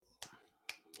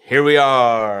Here we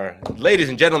are, ladies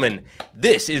and gentlemen.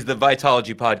 This is the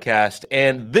Vitalogy Podcast,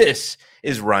 and this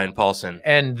is Ryan Paulson,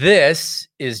 and this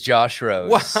is Josh Rose.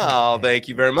 Wow, thank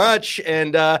you very much.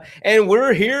 And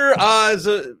we're here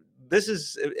this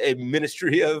is a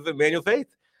ministry of Emmanuel Faith.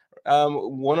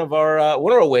 One of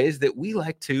our ways that we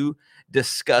like to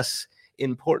discuss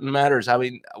important matters. I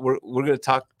mean, we're going to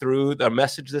talk through our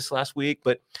message this last week,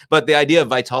 but the idea of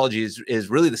Vitalogy is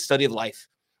really the study of life.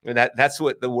 And that's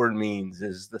what the word means,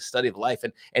 is the study of life.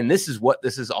 And this is what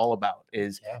this is all about,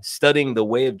 is studying the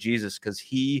way of Jesus, because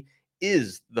he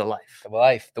is the life. The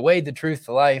life, the way, the truth,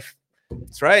 the life.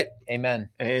 That's right. Amen.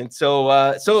 And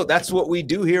so that's what we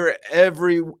do here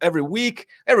every week.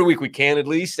 Every week we can, at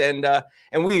least. And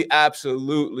we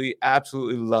absolutely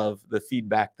love the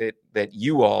feedback that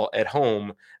you all at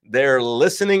home, they're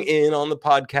listening in on the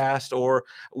podcast or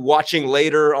watching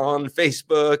later on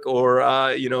Facebook or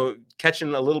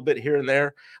catching a little bit here and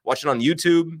there, watching on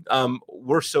YouTube.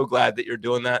 We're so glad that you're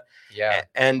doing that. Yeah.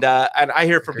 And I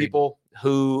hear from people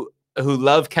who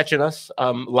love catching us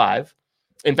live.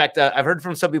 In fact, I've heard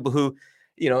from some people who,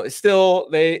 still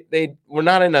we're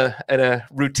not in a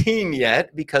routine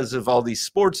yet because of all these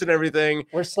sports and everything.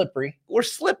 We're slippery,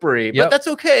 but that's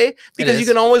okay, because you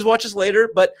can always watch us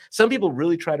later. But some people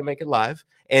really try to make it live.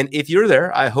 And if you're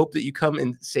there, I hope that you come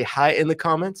and say hi in the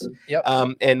comments. Yep.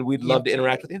 And we'd love to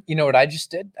interact with you. You know what I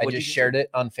just did? I just shared it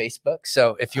on Facebook.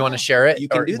 So if you want to share it, you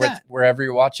can do that wherever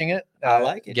you're watching it. I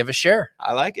like it. Give a share.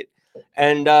 I like it.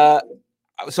 And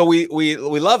so we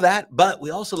love that, but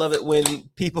we also love it when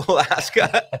people ask,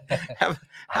 have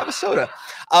a soda.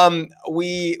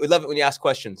 We love it when you ask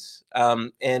questions.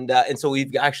 And so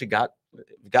we've actually got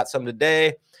some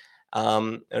today,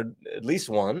 at least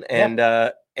one, and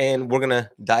we're gonna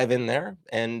dive in there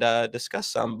and discuss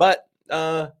some. But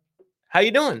how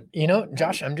you doing?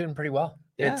 Josh, I'm doing pretty well.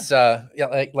 Yeah. It's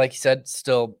like you said,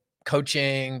 still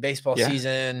coaching, baseball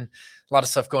season. A lot of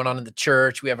stuff going on in the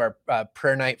church. We have our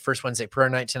prayer night, first Wednesday prayer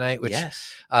night tonight, which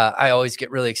I always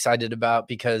get really excited about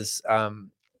because,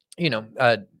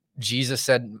 Jesus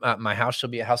said, my house shall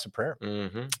be a house of prayer.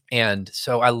 Mm-hmm. And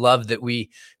so I love that we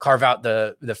carve out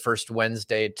the first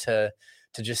Wednesday to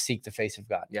just seek the face of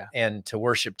God and to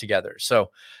worship together.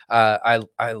 So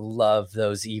I love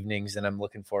those evenings, and I'm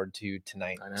looking forward to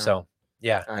tonight. So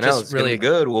yeah, I know, it's really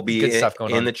good. We'll be good stuff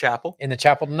going on in the chapel. In the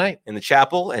chapel tonight. In the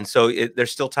chapel, and so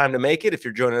there's still time to make it. If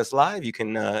you're joining us live, you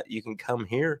can come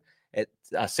here at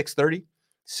 6:30.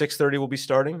 6:30 we'll be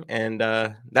starting, and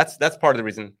that's part of the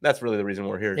reason. That's really the reason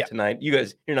we're here tonight. You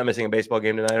guys, you're not missing a baseball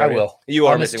game tonight, are I will. You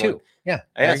are missing too. one.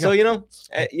 Yeah. So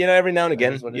every now and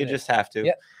again you just have to.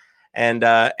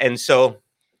 Yeah. And so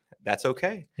that's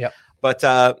okay. Yeah. But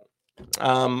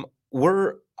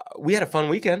we had a fun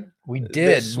weekend. We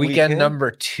did. Weekend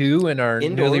number 2 in our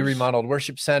newly remodeled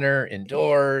worship center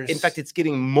indoors. In fact, it's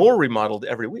getting more remodeled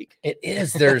every week. It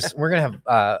is. We're going to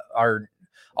have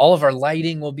all of our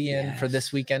lighting will be in for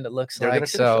this weekend. It looks like.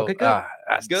 So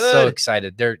I'm so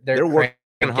excited. They're working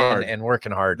hard and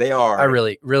working hard. They are. I'm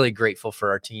really, really grateful for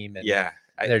our team. And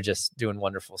they're just doing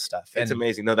wonderful stuff. It's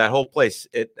amazing. No, that whole place,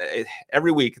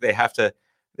 every week they have to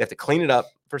clean it up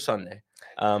for Sunday.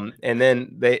 And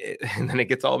then it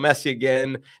gets all messy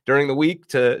again during the week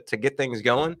to get things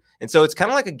going. And so it's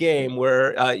kind of like a game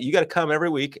where you got to come every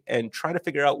week and try to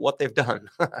figure out what they've done.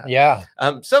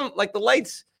 Some, like the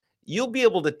lights, you'll be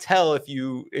able to tell if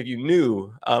you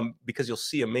knew, because you'll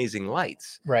see amazing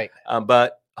lights. Right.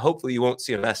 But hopefully you won't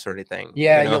see a mess or anything.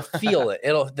 Yeah, you'll feel it.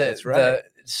 That's right.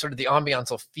 Sort of the ambiance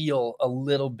will feel a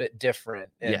little bit different,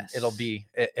 and it'll be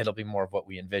more of what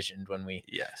we envisioned when we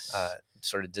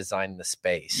sort of designed the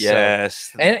space.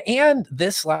 Yes. So, and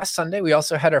this last Sunday we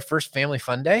also had our first family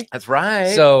fun day. That's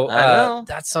right. So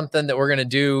that's something that we're going to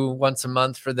do once a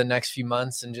month for the next few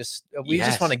months, and we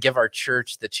just want to give our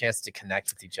church the chance to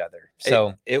connect with each other.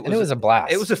 So it was a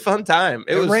blast. It was a fun time.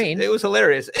 It rained. It was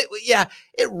hilarious.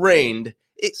 It rained.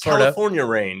 California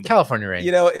rained.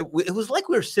 It was like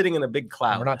we were sitting in a big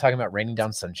cloud. We're not talking about raining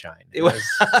down sunshine. It was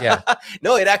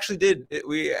No, it actually did.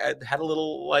 We had a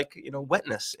little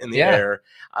wetness in the air.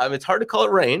 It's hard to call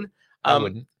it rain. I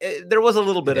wouldn't. There was a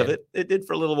little bit of it. It did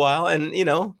for a little while, and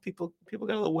people got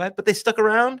a little wet, but they stuck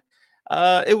around.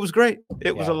 It was great.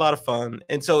 It was a lot of fun.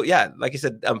 And so like you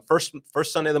said, first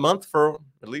Sunday of the month for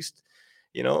at least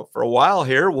for a while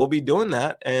here, we'll be doing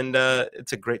that, and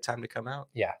it's a great time to come out.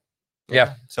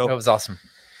 Yeah. So that was awesome.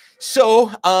 So,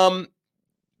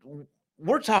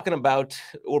 we're back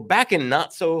in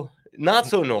not so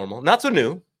normal, not so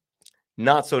new,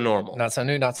 not so normal. Not so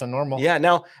new, not so normal. Yeah.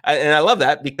 Now, and I love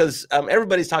that because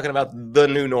everybody's talking about the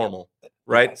new normal,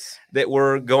 right? Yes. That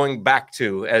we're going back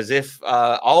to, as if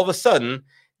all of a sudden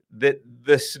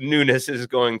this newness is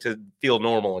going to feel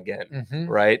normal again,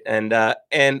 right? And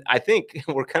I think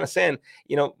we're kind of saying,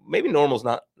 maybe normal's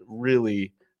not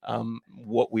really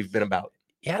what we've been about.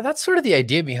 Yeah, that's sort of the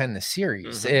idea behind the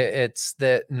series. It's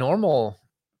that normal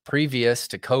previous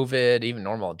to COVID, even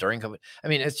normal during COVID. I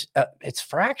mean, it's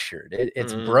fractured.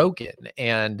 It's broken,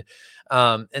 and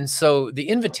so the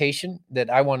invitation that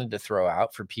I wanted to throw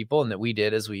out for people, and that we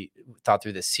did as we thought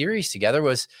through this series together,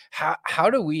 was how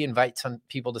do we invite some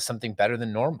people to something better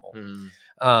than normal,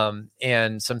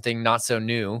 and something not so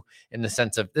new, in the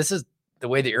sense of this is the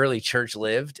way the early church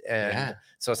lived, and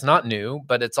so it's not new,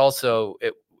 but it's also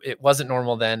it wasn't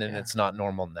normal then, and it's not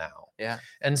normal now. Yeah,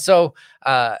 and so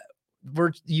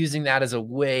we're using that as a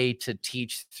way to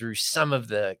teach through some of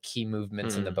the key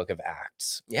movements in the book of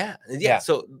Acts. Yeah.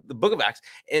 So the book of Acts,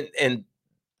 and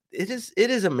it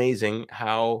is amazing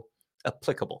how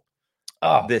applicable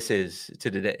this is to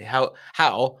today.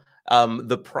 How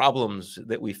the problems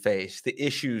that we face, the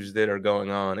issues that are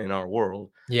going on in our world.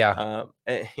 Yeah.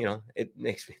 It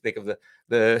makes me think of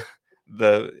the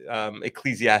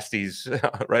Ecclesiastes,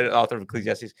 right? Author of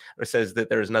Ecclesiastes says that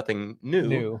there is nothing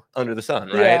new under the sun,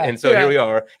 right? And so here we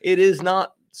are. It is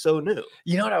not so new.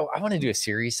 You know what? I want to do a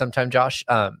series sometime, Josh,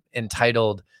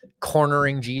 entitled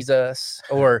 "Cornering Jesus"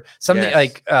 or something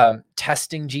like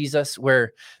 "Testing Jesus,"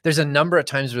 where there's a number of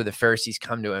times where the Pharisees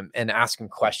come to him and ask him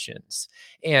questions.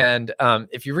 And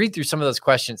if you read through some of those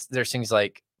questions, there's things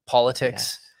like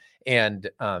politics and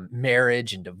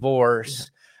marriage and divorce.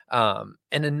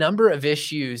 And a number of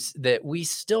issues that we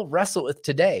still wrestle with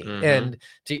today. And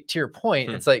to your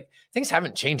point, it's like things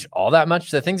haven't changed all that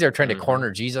much. The things they're trying to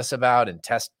corner Jesus about and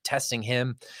testing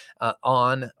him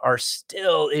on are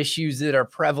still issues that are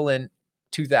prevalent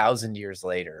 2,000 years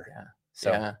later. Yeah.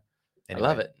 So anyway. I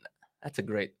love it.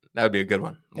 That would be a good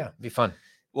one. Yeah, it'd be fun.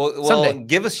 Well, someday.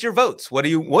 Give us your votes. What do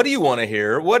you want to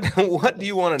hear? What do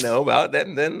you want to know about?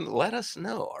 Then let us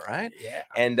know. All right. Yeah.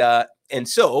 And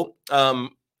so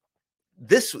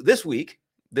this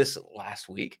last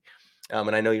week,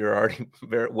 and I know you're already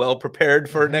very well prepared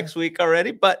for next week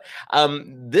already, but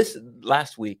this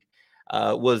last week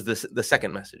was the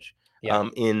second message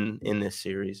in this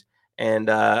series, and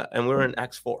we're in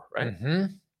Acts 4, right?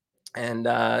 And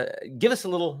give us a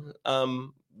little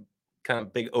kind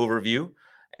of big overview,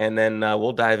 and then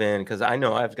we'll dive in, because I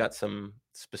know I've got some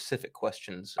specific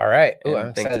questions. All right.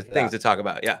 Things to talk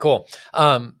about. Yeah. Cool.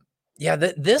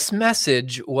 This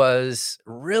message was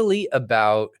really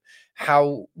about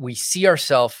how we see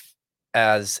ourselves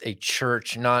as a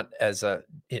church, not as a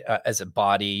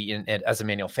body and as a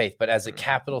manual faith, but as a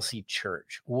capital C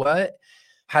church.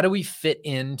 How do we fit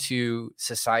into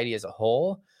society as a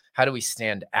whole? How do we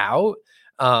stand out?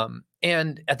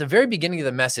 And at the very beginning of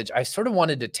the message, I sort of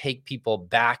wanted to take people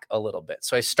back a little bit.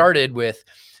 So I started with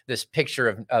this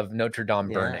picture of Notre Dame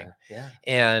burning.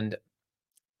 And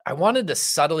I wanted to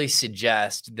subtly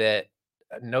suggest that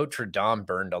Notre Dame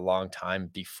burned a long time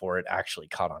before it actually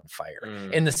caught on fire,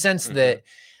 in the sense that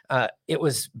it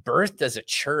was birthed as a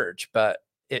church, but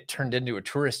it turned into a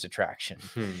tourist attraction.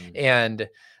 And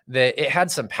that it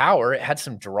had some power, it had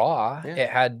some draw, it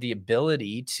had the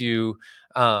ability to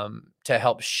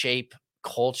help shape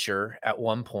culture at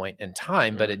one point in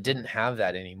time, but it didn't have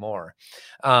that anymore.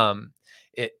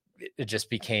 It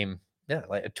just became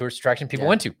like a tourist attraction people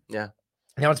went to.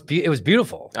 Now it was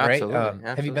beautiful, right? Absolutely.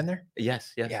 Have you been there?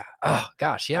 Yes. Yeah. Oh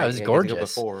gosh, yeah, it was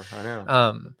gorgeous. Before, I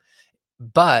know.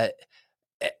 But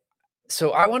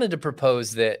so I wanted to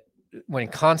propose that when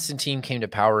Constantine came to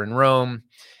power in Rome,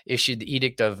 issued the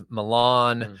Edict of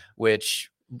Milan,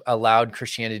 which allowed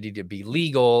Christianity to be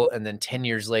legal, and then 10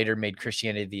 years later made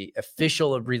Christianity the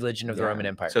official religion of the Roman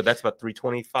Empire. So that's about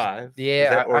 325.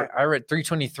 Yeah, I read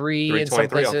 323 in some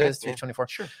places, 324.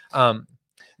 Sure.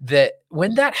 That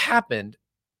when that happened,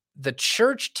 the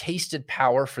church tasted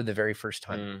power for the very first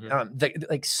time,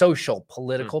 like social,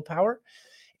 political power.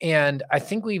 And I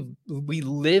think we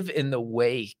live in the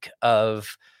wake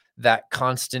of that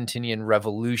Constantinian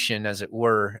revolution, as it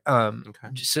were,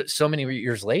 so many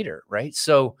years later, right?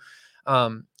 So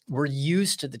we're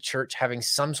used to the church having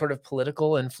some sort of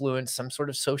political influence, some sort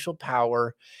of social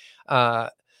power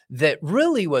that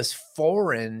really was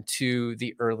foreign to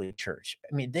the early church.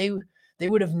 I mean, they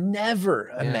would have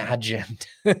never imagined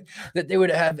that they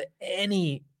would have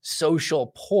any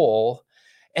social pull,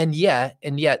 and yet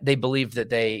they believed that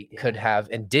they could have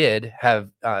and did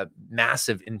have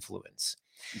massive influence.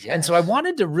 And so I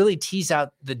wanted to really tease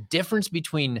out the difference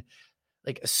between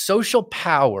like social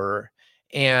power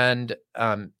and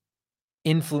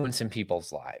influence in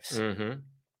people's lives.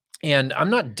 And I'm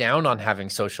not down on having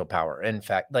social power. In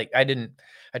fact, like I didn't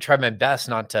try my best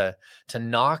not to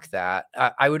knock that.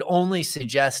 I would only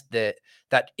suggest that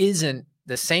isn't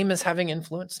the same as having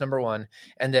influence, number one,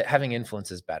 and that having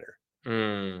influence is better.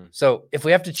 So if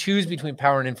we have to choose between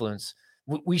power and influence,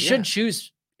 we should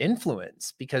choose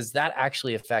influence, because that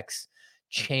actually affects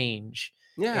change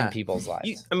in people's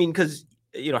lives. Because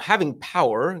having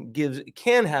power give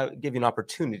you an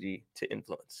opportunity to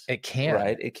influence. It can,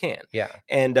 right? It can, yeah.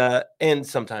 And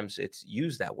sometimes it's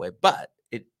used that way. But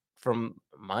it, from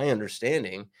my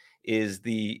understanding, is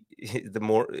the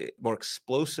more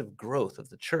explosive growth of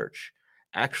the church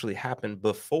actually happened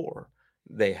before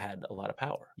they had a lot of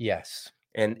power. Yes,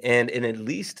 and at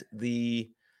least the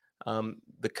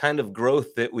kind of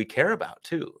growth that we care about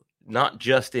too, not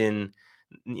just in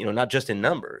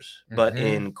numbers, but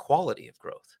in quality of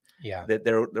growth. Yeah, that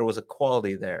there was a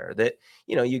quality there that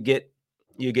you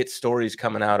get stories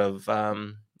coming out of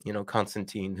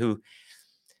Constantine,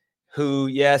 who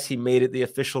yes, he made it the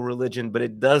official religion, but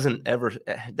it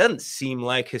doesn't seem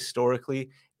like historically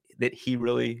that he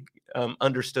really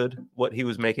understood what he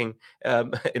was making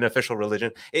an official religion.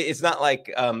 It's not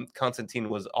like Constantine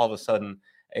was all of a sudden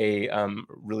a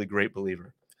really great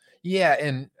believer. Yeah,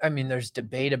 and I mean, there's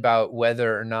debate about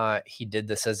whether or not he did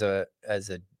this as a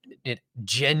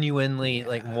genuinely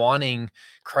like wanting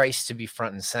Christ to be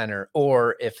front and center,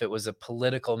 or if it was a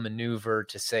political maneuver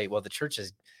to say, well, the church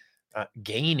is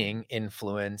gaining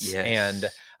influence, and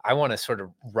I want to sort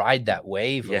of ride that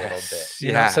wave a little bit.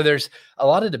 You know? So there's a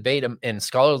lot of debate in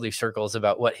scholarly circles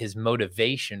about what his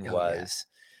motivation was.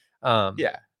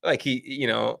 Like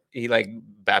he like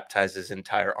baptizes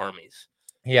entire armies.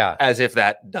 Yeah. As if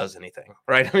that does anything,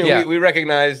 right? I mean, we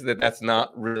recognize that that's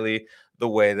not really the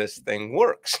way this thing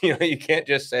works. You can't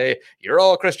just say you're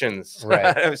all Christians,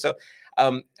 right? So,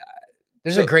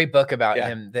 there's a great book about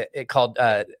him that it called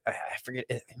I forget,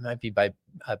 it might be by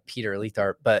Peter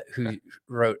Leithart, but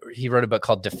he wrote a book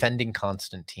called Defending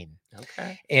Constantine.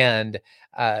 Okay. And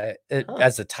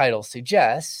as the title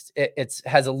suggests, it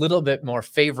has a little bit more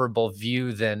favorable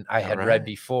view than I had read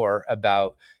before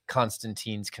about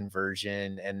Constantine's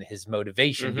conversion and his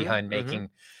motivation behind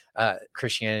making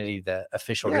Christianity the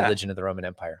official religion of the Roman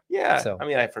Empire. Yeah. So I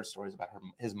mean, I've heard stories about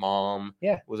his mom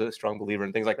was a strong believer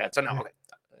and things like that. So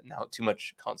now too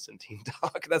much Constantine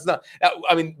talk. That's not,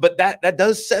 I mean, but that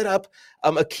does set up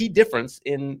a key difference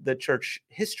in the church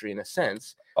history in a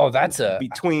sense. Oh, that's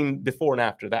between before and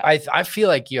after that. I feel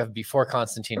like you have before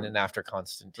Constantine and after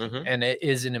Constantine, and it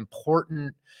is an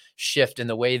important shift in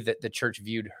the way that the church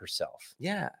viewed herself.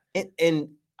 Yeah, and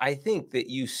I think that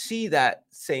you see that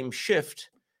same shift,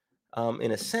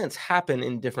 in a sense, happen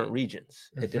in different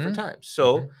regions at different times.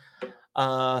 So,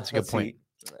 that's a good point.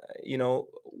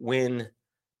 When,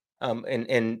 and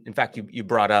in fact, you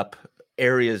brought up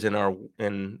areas in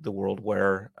the world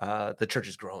where the church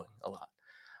is growing a lot.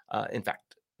 In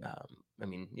fact. I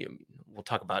mean, we'll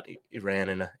talk about Iran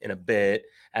in a bit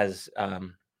as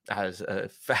a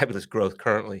fabulous growth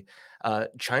currently.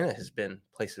 China has been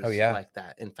places like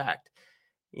that. In fact,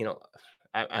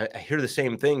 I hear the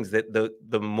same things, that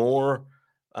the more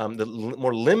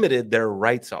limited their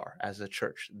rights are as a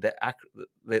church,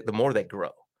 the more they grow,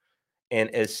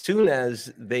 and as soon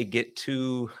as they get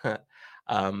too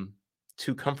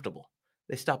comfortable,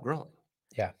 they stop growing.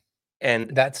 Yeah, and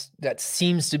that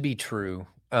seems to be true.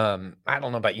 I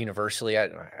don't know about universally. I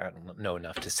don't know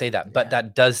enough to say that, but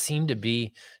that does seem to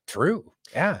be true.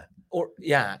 Yeah.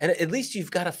 And at least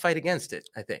you've got to fight against it,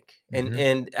 I think.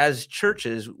 And as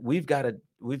churches, we've got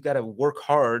to work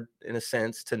hard in a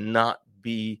sense to not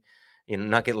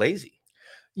get lazy.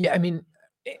 Yeah. I mean,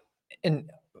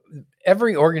 and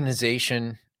every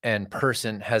organization and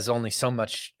person has only so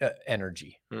much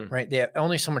energy, right? They have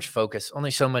only so much focus,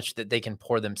 only so much that they can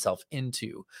pour themselves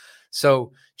into.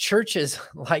 So churches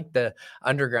like the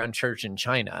underground church in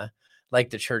China, like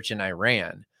the church in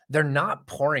Iran, they're not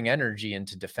pouring energy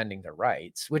into defending their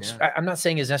rights, which I'm not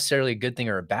saying is necessarily a good thing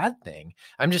or a bad thing.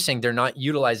 I'm just saying they're not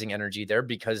utilizing energy there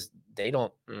because they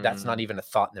don't, that's not even a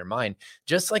thought in their mind,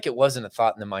 just like it wasn't a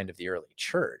thought in the mind of the early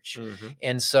church.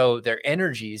 And so their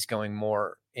energy is going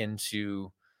more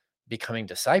into becoming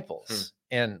disciples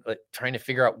and trying to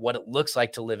figure out what it looks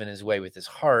like to live in his way with his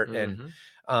heart.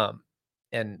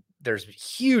 And there's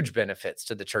huge benefits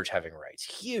to the church having rights,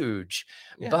 huge,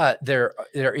 but there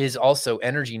is also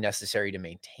energy necessary to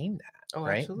maintain that. Oh,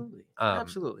 right? Absolutely.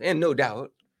 Absolutely. And no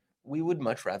doubt we would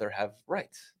much rather have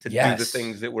rights to do the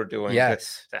things that we're doing, to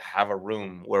have a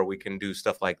room where we can do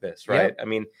stuff like this. Right. I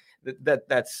mean,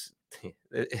 that's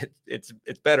it's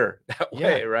better that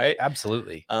way. Right.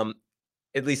 Absolutely.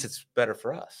 At least it's better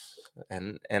for us.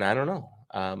 And I don't know.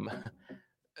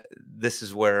 This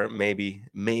is where maybe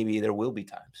there will be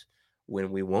times when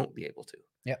we won't be able to.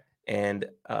 Yeah. And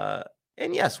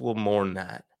yes, we'll mourn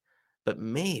that, but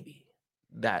maybe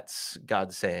that's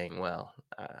God saying, well,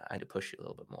 I had to push you a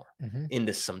little bit more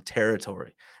into some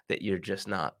territory that you're just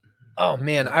not. Oh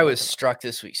man, I was struck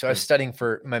this week. So I was studying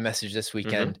for my message this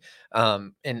weekend,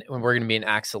 and we're going to be in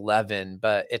Acts 11,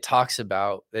 but it talks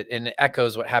about it, and it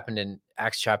echoes what happened in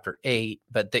Acts chapter 8,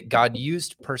 but that God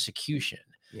used persecution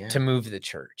to move the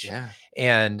church. Yeah.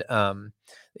 And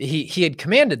he had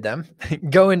commanded them,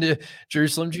 go into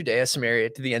Jerusalem, Judea, Samaria,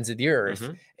 to the ends of the earth.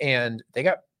 And they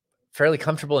got fairly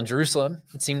comfortable in Jerusalem,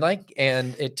 it seemed like,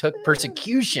 and it took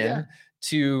persecution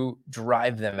to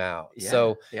drive them out.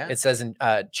 So it says in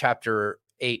chapter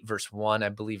 8, verse 1, I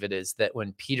believe it is, that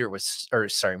when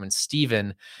when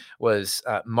Stephen was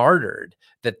martyred,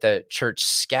 that the church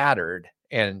scattered,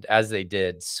 and as they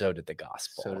did, so did the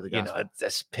gospel. You know, it's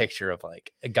this picture of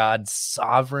like God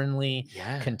sovereignly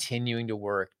continuing to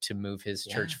work to move his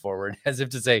church forward, as if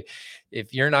to say,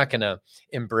 if you're not going to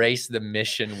embrace the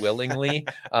mission willingly,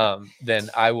 then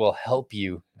I will help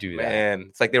you do that. Man,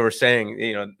 it's like they were saying,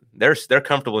 you know, they're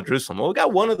comfortable in Jerusalem. Well, we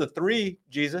got one of the three,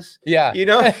 Jesus. Yeah. You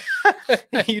know,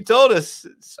 you told us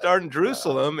start in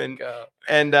Jerusalem,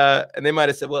 and they might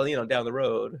have said, well, you know, down the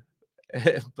road.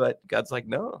 But God's like,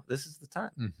 no, this is the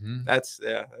time. That's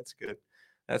good.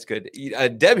 That's good.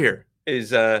 Deb here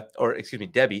is,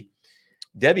 Debbie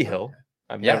Hill.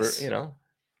 I've never, you know,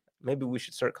 maybe we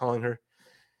should start calling her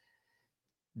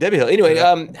Debbie Hill. Anyway,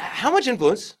 how much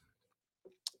influence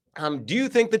do you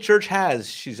think the church has,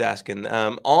 she's asking,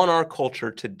 on our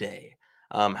culture today?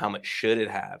 How much should it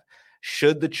have?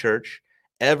 Should the church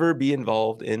ever be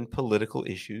involved in political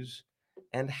issues,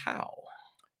 and how?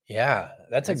 Yeah,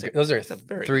 those are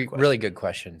three really good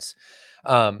questions.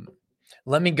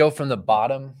 Let me go from the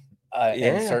bottom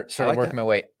and start of working my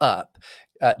way up.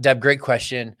 Deb, great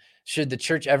question. Should the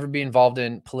church ever be involved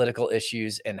in political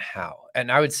issues, and how?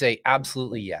 And I would say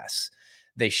absolutely yes,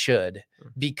 they should,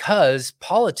 because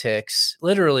politics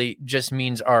literally just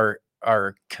means our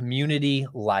community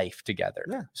life together.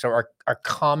 Yeah. So our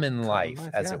common life,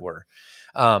 as it were.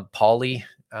 Poly.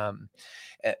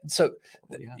 So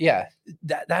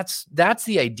that's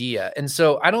the idea. And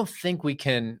so I don't think we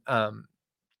can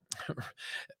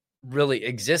really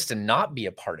exist and not be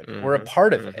a part of it. We're a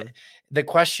part of it. The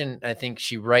question I think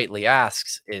she rightly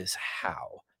asks is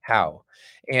how?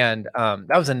 And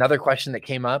that was another question that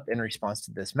came up in response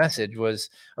to this message was,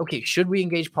 okay, should we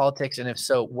engage politics? And if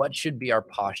so, what should be our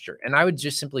posture? And I would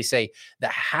just simply say the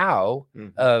how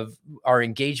of our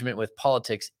engagement with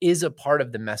politics is a part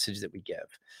of the message that we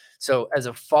give. So as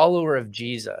a follower of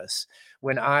Jesus,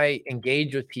 when I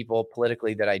engage with people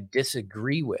politically that I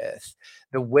disagree with,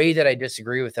 the way that I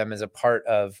disagree with them is a part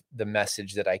of the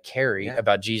message that I carry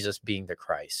about Jesus being the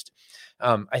Christ.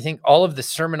 I think all of the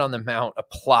Sermon on the Mount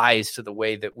applies to the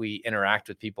way that we interact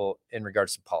with people in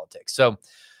regards to politics. So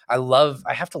I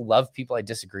have to love people I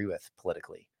disagree with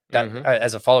politically.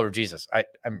 As a follower of Jesus, I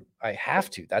have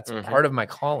to. That's part of my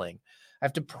calling. I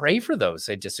have to pray for those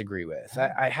I disagree with.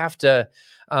 I have to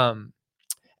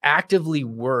actively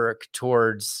work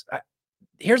towards.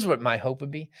 Here's what my hope would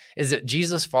be, is that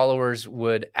Jesus followers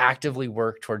would actively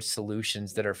work towards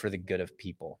solutions that are for the good of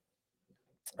people.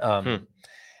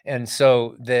 And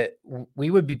so that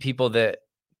we would be people that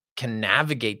can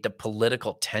navigate the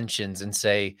political tensions and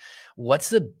say, what's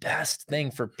the best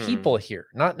thing for people here?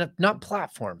 Not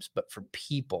platforms, but for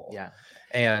people. Yeah.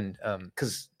 And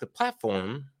because the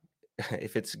platform,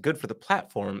 if it's good for the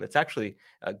platform, it's actually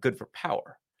good for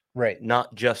power. Right.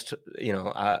 Not just,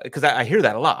 because I hear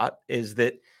that a lot, is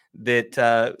that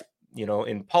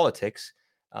in politics,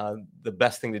 the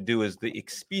best thing to do is the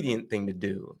expedient thing to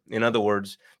do. In other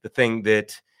words, the thing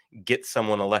that gets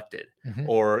someone elected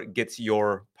or gets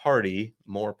your party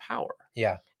more power.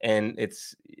 Yeah. And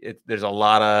there's a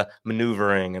lot of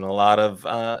maneuvering and a lot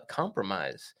of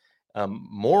compromise,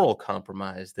 moral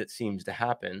compromise that seems to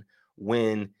happen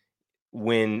when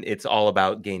it's all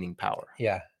about gaining power.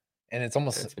 Yeah. And it's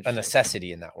almost a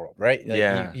necessity in that world, right?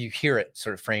 Like you hear it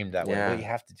sort of framed that way. Well, you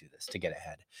have to do this to get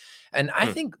ahead. And I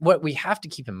think what we have to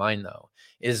keep in mind, though,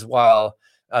 is while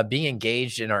being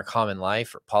engaged in our common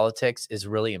life or politics is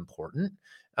really important,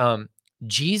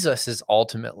 Jesus is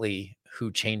ultimately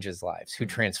who changes lives, who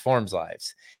transforms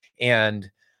lives. And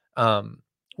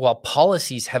while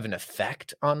policies have an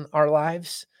effect on our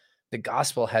lives, the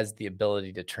gospel has the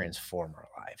ability to transform our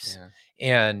lives. Yeah.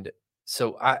 And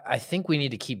so I think we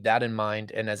need to keep that in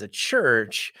mind. And as a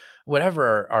church,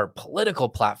 whatever our political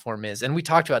platform is, and we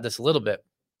talked about this a little bit,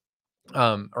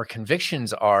 our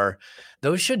convictions are,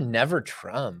 those should never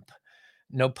trump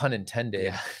no pun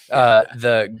intended, Yeah.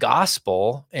 the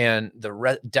gospel and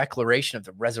the declaration of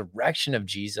the resurrection of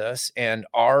Jesus and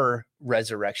our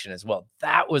resurrection as well.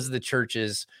 That was the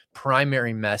church's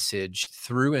primary message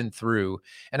through and through.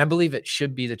 And I believe it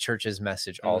should be the church's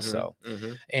message also.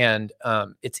 And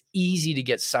it's easy to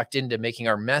get sucked into making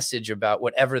our message about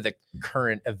whatever the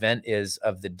current event is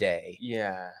of the day.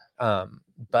 Yeah.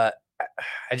 But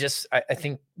I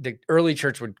think the early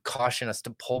church would caution us to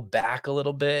pull back a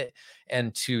little bit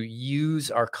and to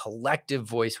use our collective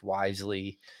voice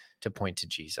wisely to point to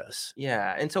Jesus.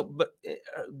 Yeah. And so, but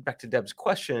back to Deb's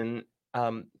question,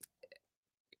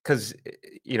 because,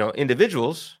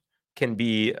 individuals can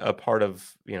be a part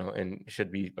of, and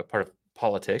should be a part of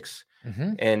politics,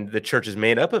 and the church is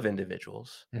made up of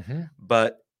individuals,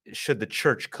 but should the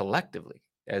church collectively,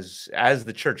 as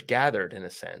the church gathered in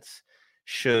a sense,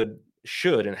 should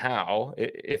and how,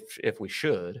 if we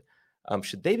should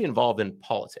they be involved in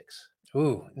politics?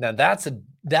 Ooh, now that's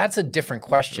a different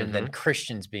question than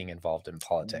Christians being involved in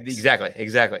politics.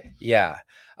 Exactly. Yeah.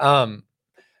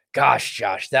 Gosh,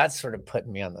 Josh, that's sort of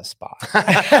putting me on the spot.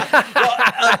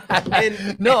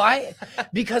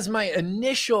 Because my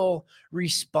initial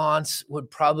response would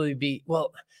probably be,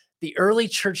 well, the early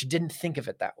church didn't think of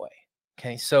it that way.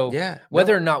 Okay. So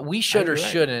whether or not we should or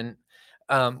shouldn't,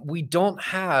 we don't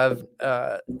have,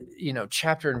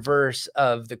 chapter and verse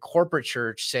of the corporate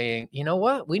church saying, you know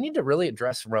what, we need to really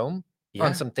address Rome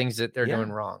on some things that they're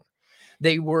doing wrong.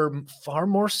 They were far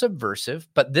more subversive,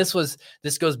 but this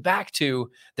goes back to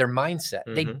their mindset.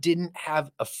 They didn't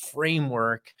have a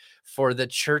framework for the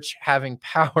church having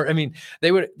power. I mean,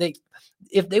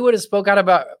 if they would have spoke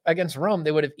out against Rome,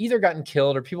 they would have either gotten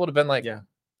killed or people would have been like,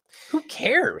 who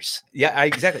cares? Yeah,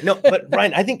 exactly. No, but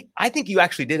Ryan, I think you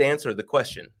actually did answer the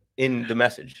question in the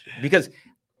message, because,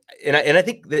 and I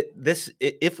think that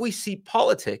if we see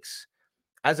politics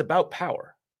as about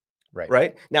power,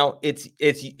 right now, it's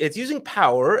using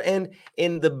power, and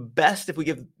in the best, if we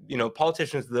give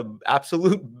politicians the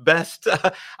absolute best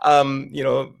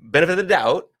benefit of the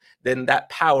doubt, then that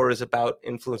power is about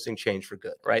influencing change for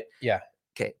good, right? Yeah.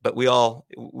 Okay, but we all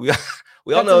know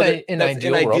that that's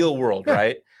an ideal world,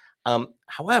 right?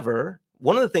 However,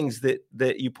 one of the things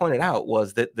that you pointed out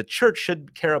was that the church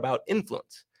should care about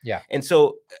influence. Yeah. And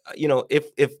so,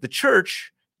 if the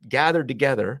church gathered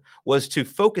together was to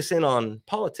focus in on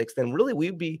politics, then really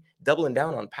we'd be doubling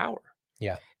down on power.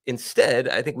 Yeah. Instead,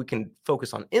 I think we can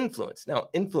focus on influence. Now,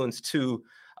 influence to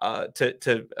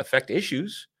affect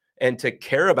issues and to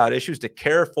care about issues, to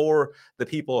care for the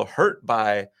people hurt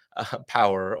by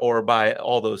power or by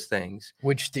all those things,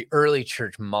 which the early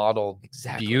church modeled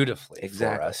beautifully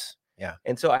for us. Yeah.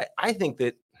 And so I think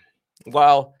that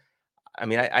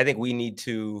I think we need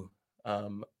to,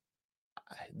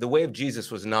 the way of Jesus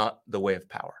was not the way of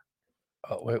power.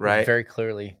 Right. Very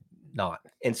clearly not.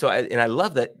 And so I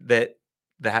love that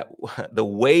the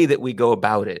way that we go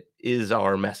about it is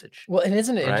our message. Well, and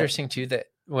isn't it interesting too, that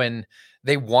when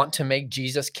they want to make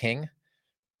Jesus king,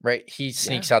 right, he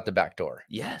sneaks out the back door.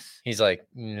 Yes. He's like,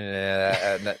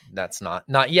 nah, that's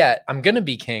not yet. I'm going to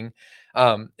be king.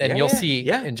 And you'll see,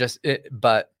 and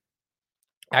but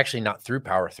actually not through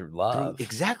power, through love.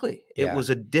 Exactly. It was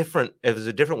a different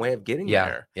way of getting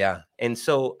there. Yeah. And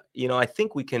so, I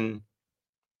think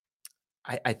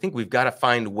I think we've got to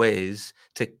find ways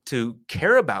to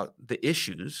care about the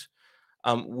issues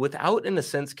without, in a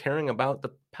sense, caring about the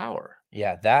power.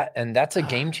 Yeah, that's a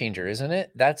game changer, isn't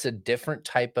it? That's a different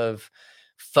type of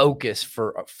focus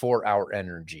for our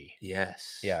energy.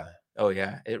 Yes. Yeah. Oh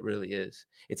yeah, it really is.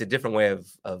 It's a different way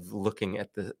of looking at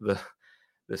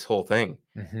this whole thing.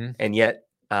 And yet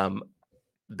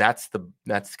that's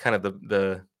kind of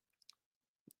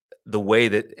the way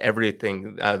that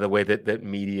everything, the way that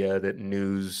media, that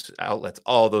news outlets,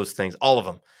 all those things, all of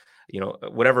them,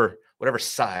 whatever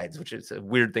sides, which is a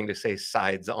weird thing to say,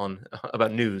 sides on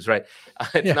about news, right?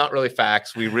 It's not really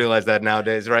facts. We realize that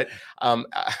nowadays, right?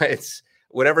 It's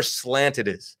whatever slant it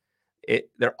is.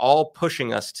 They're all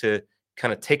pushing us to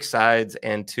kind of take sides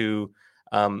and to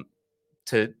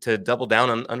double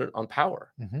down on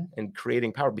power and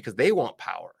creating power, because they want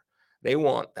power. They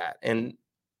want that. And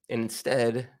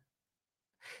instead,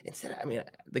 I mean,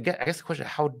 I guess the question,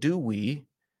 how do we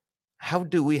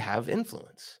have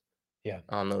influence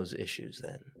on those issues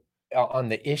then? On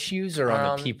the issues or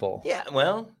on the people? Yeah,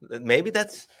 well, maybe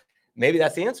that's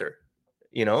the answer.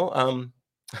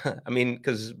 I mean,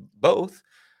 because both.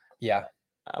 Yeah.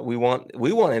 We want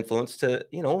influence to,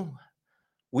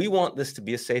 we want this to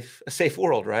be a safe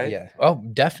world, right? Yeah. Oh,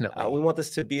 definitely. We want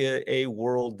this to be a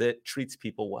world that treats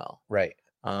people well. Right.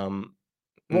 I mean,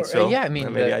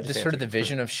 the sort of the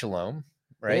vision of shalom,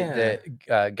 right? Yeah.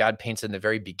 That God paints in the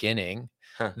very beginning,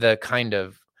 Huh. the kind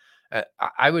of,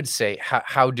 I would say,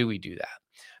 how do we do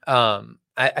that?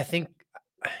 I think,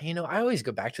 I always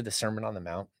go back to the Sermon on the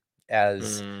Mount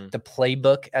as the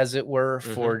playbook, as it were,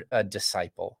 for a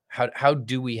disciple. How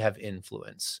do we have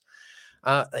influence?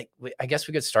 I guess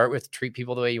we could start with treat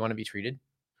people the way you want to be treated.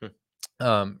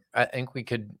 I think we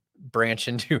could branch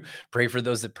into pray for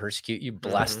those that persecute you,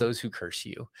 bless those who curse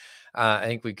you. I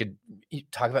think we could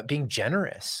talk about being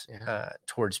generous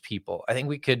towards people. I think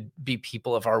we could be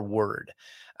people of our word,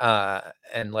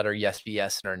 and let our yes be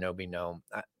yes and our no be no.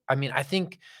 I mean, I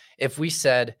think if we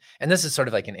said, and this is sort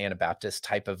of like an Anabaptist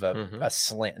type of a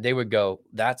slant, they would go,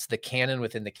 that's the canon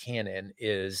within the canon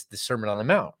is the Sermon on the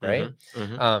Mount, right?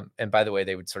 And by the way,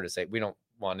 they would sort of say, we don't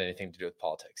want anything to do with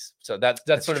politics. So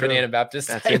that's sort of an Anabaptist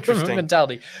type of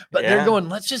mentality. But they're going,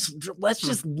 let's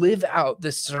just live out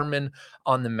this Sermon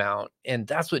on the Mount. And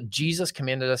that's what Jesus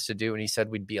commanded us to do. And he said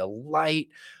we'd be a light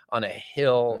on a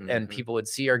hill and people would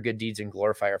see our good deeds and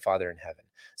glorify our Father in heaven.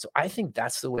 So I think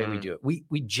that's the way we do it.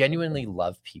 We genuinely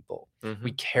love people.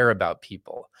 We care about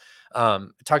people. I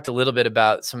talked a little bit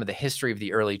about some of the history of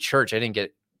the early church. I didn't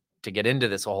get to get into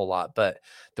this a whole lot, but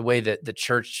the way that the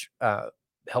church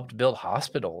helped build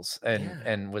hospitals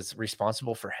and was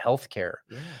responsible for healthcare.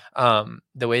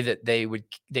 The way that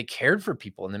they cared for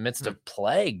people in the midst of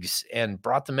plagues and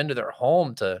brought them into their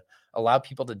home to allow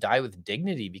people to die with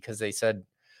dignity because they said,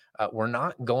 we're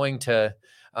not going to,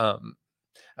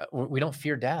 we don't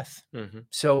fear death.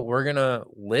 So we're going to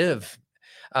live.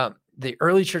 The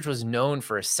early church was known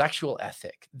for a sexual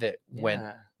ethic that went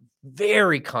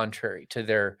very contrary to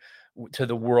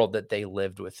the world that they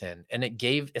lived within. And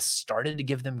it started to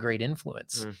give them great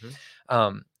influence.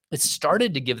 It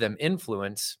started to give them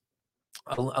influence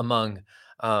among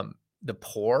the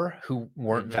poor who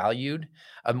weren't valued,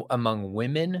 among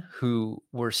women who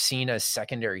were seen as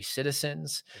secondary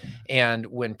citizens. And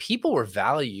when people were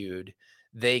valued,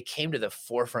 they came to the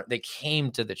forefront. They came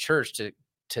to the church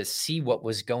to see what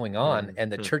was going on.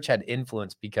 And the church had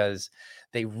influence because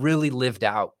they really lived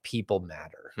out people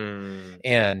matter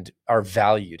and are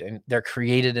valued and they're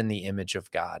created in the image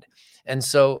of God. And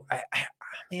so,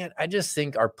 I just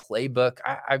think our playbook,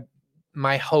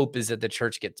 my hope is that the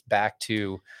church gets back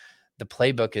to the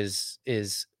playbook is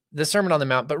the Sermon on the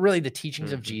Mount, but really the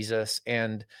teachings of Jesus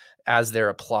and as they're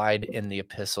applied in the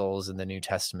epistles and the New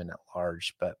Testament at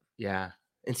large. But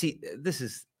and see,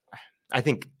 I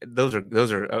think those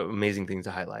are amazing things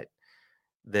to highlight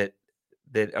that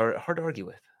are hard to argue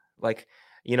with. Like,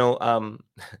 medical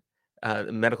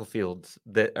fields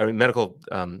the medical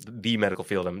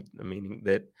field. I'm meaning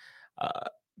that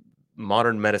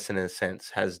modern medicine, in a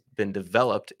sense, has been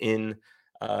developed in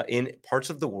parts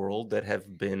of the world that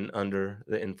have been under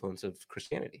the influence of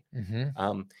Christianity.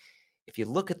 If you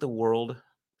look at the world,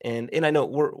 and I know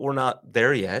we're not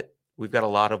there yet. We've got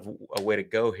a way to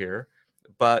go here,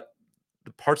 but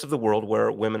the parts of the world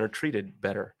where women are treated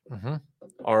better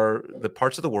are the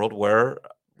parts of the world where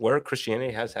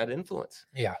Christianity has had influence.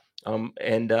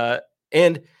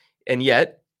 And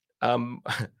yet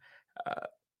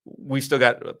we've still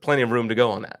got plenty of room to go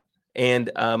on that.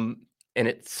 And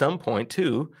at some point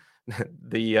too,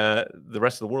 the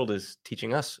rest of the world is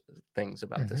teaching us things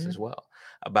about this as well,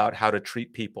 about how to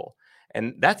treat people.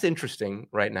 And that's interesting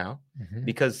right now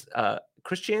because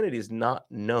Christianity is not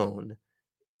known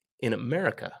in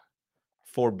America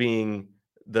for being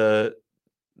the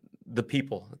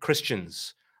people.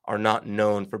 Christians are not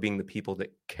known for being the people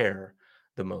that care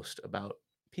the most about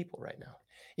people right now.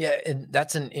 Yeah, and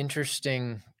that's an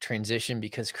interesting transition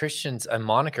because a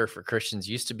moniker for Christians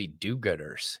used to be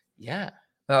do-gooders.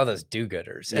 Oh, those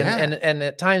do-gooders. And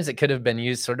at times it could have been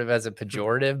used sort of as a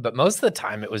pejorative, but most of the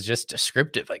time it was just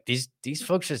descriptive. Like these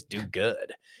folks just do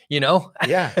good,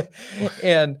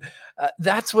 And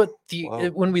that's what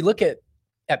when we look at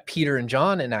Peter and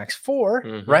John in Acts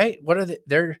 4, right? What are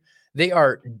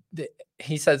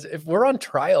he says, if we're on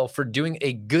trial for doing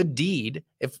a good deed,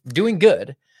 if doing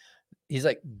good, he's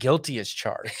like, guilty as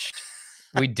charged.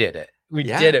 We did it. We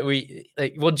did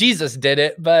it. Jesus did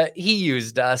it, but he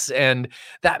used us and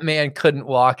that man couldn't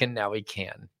walk and now he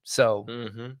can. So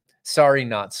sorry,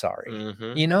 not sorry,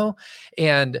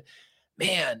 and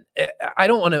man, I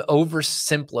don't want to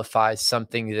oversimplify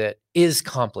something that is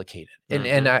complicated.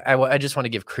 And I just want to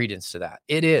give credence to that.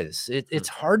 It's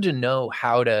hard to know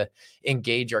how to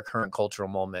engage our current cultural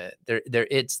moment.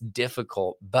 It's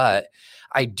difficult, but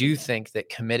I do think that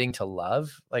committing to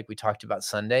love, like we talked about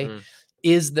Sunday,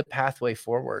 is the pathway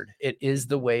forward. It is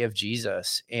the way of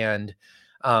Jesus. And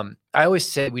I always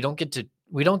say we don't get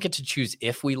to choose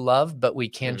if we love, but we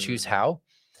can choose how.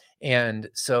 And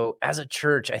so as a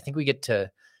church, I think we get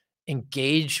to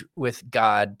engage with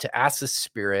God, to ask the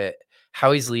Spirit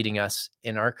how he's leading us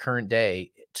in our current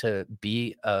day to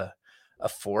be a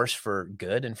force for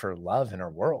good and for love in our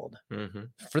world,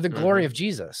 for the glory of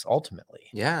Jesus, ultimately.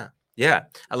 Yeah. Yeah.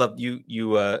 I love you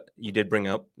did bring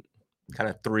up kind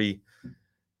of three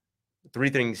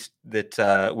things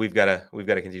that we've got to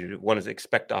continue to do. One is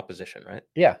expect opposition, right?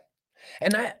 Yeah.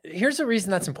 And here's the reason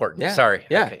that's important. Yeah. Sorry.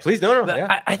 Yeah. Okay. Please. No. But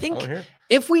Yeah. I think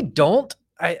if we don't,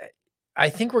 I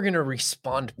think we're going to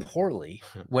respond poorly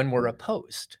when we're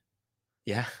opposed.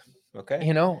 Yeah.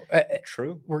 Okay.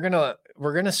 True. We're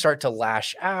going to start to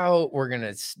lash out. We're going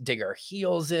to dig our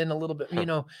heels in a little bit,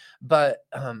 but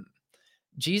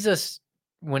Jesus,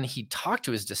 when he talked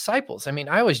to his disciples, I mean,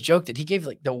 I always joke that he gave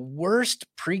like the worst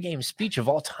pregame speech of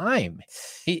all time.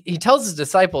 He tells his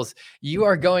disciples, you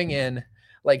are going in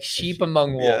like sheep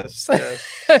among wolves.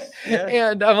 Yes.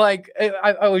 And I'm like,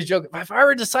 I always joke, if I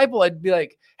were a disciple, I'd be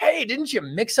like, hey, didn't you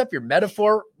mix up your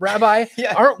metaphor, Rabbi?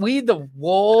 Aren't we the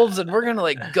wolves? And we're going to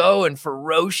like go and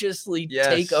ferociously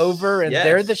take over, and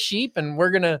they're the sheep, and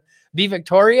we're going to be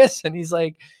victorious. And he's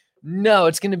like, no,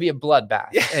 it's going to be a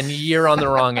bloodbath, and you're on the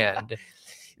wrong end.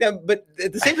 Yeah, but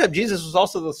at the same time, Jesus was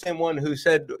also the same one who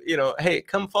said, hey,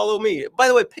 come follow me. By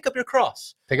the way, pick up your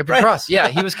cross. Pick up your cross. Yeah,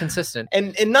 he was consistent.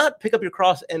 And not pick up your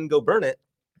cross and go burn it.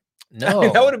 No. I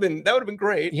mean, that would have been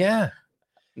great. Yeah.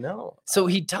 No. So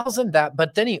he tells them that,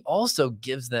 but then he also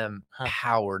gives them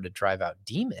power to drive out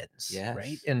demons,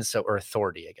 right? And so, or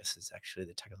authority, I guess is actually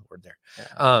the technical word there,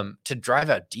 to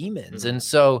drive out demons. And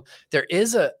so there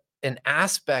is an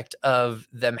aspect of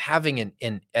them having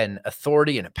an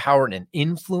authority and a power and an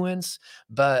influence,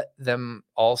 but them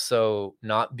also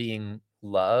not being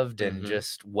loved and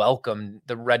just welcomed.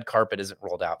 The red carpet isn't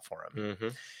rolled out for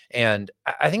them. And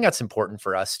I think that's important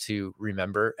for us to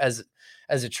remember as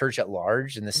a church at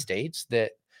large in the States,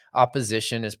 that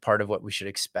opposition is part of what we should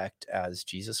expect as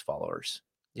Jesus followers.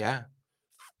 Yeah.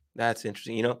 That's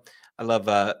interesting. I love,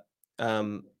 I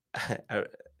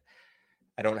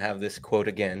don't have this quote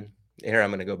again. Here, I'm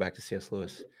going to go back to C.S.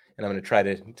 Lewis, and I'm going to try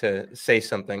to say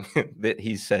something that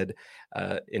he said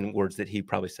in words that he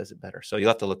probably says it better. So you'll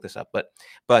have to look this up. But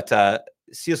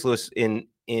C.S. Lewis,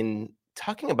 he's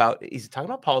talking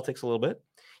about politics a little bit.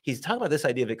 He's talking about this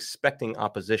idea of expecting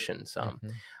opposition some,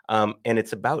 and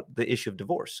it's about the issue of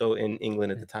divorce. So in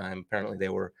England at the time, apparently they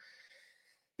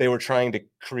were trying to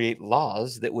create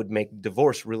laws that would make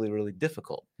divorce really, really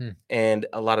difficult. And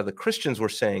a lot of the Christians were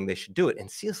saying they should do it.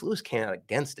 And C.S. Lewis came out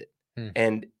against it.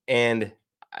 And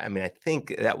I mean, I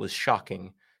think that was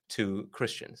shocking to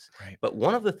Christians. Right. But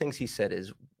one of the things he said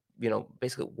is,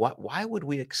 basically, why would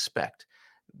we expect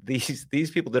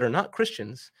these people that are not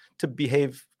Christians to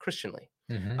behave Christianly?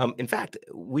 In fact,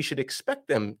 we should expect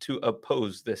them to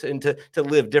oppose this and to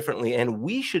live differently. And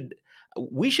we should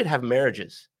have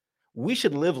marriages. We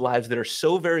should live lives that are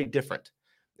so very different.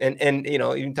 And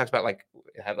even talks about like,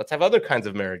 let's have other kinds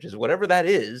of marriages, whatever that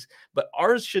is, but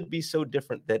ours should be so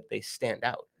different that they stand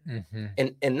out.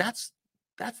 And that's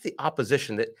the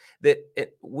opposition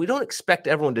that we don't expect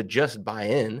everyone to just buy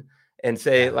in and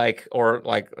say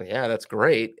yeah, that's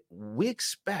great. We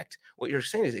expect, what you're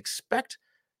saying is expect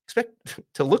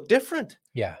to look different.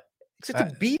 Yeah.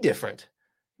 Expect to be different.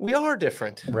 We are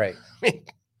different. Right.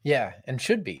 Yeah. And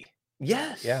should be.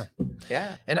 Yes. Yeah.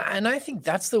 Yeah. And I think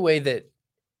that's the way that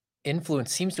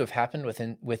influence seems to have happened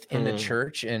within the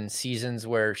church in seasons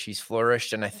where she's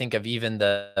flourished. And I think of even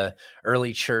the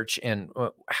early church and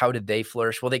how did they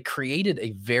flourish? Well, they created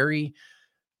a very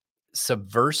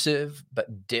subversive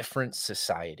but different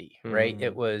society, right?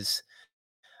 It was,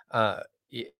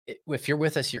 if you're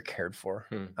with us, you're cared for.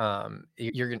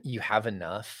 You have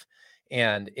enough.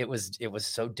 And it was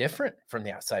so different from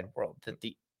the outside world that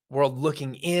the world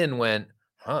looking in went,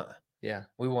 yeah,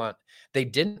 they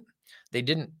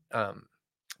didn't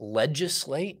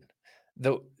legislate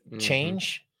the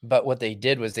change, but what they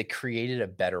did was they created a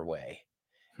better way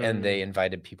and they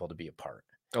invited people to be a part.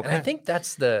 Okay. And I think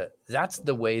that's the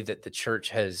way that the church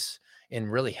has, in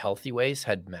really healthy ways,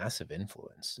 had massive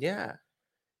influence. Yeah.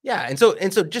 Yeah. And so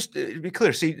just to be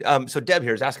clear, see, so Deb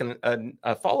here is asking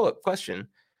a follow-up question,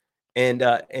 and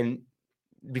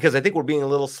because I think we're being a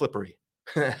little slippery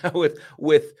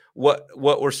with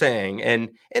what we're saying, and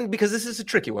because this is a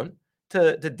tricky one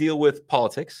to deal with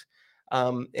politics,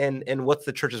 and what's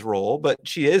the church's role. But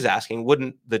she is asking,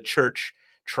 wouldn't the church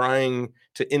trying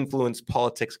to influence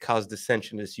politics cause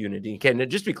dissension, disunity? Okay, and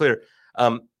just to be clear,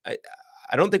 I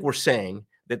don't think we're saying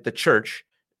that the church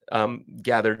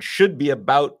gathered should be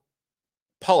about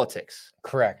politics.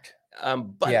 Correct.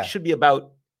 But it should be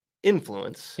about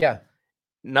influence. Yeah.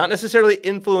 Not necessarily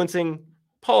influencing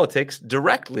politics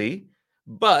directly,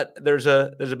 but there's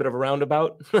a bit of a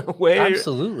roundabout way.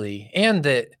 Absolutely. And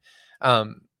that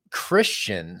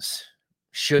Christians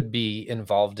should be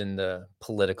involved in the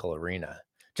political arena,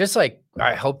 just like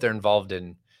I hope they're involved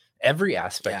in every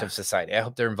aspect of society. I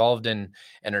hope they're involved in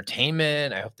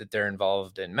entertainment. I hope that they're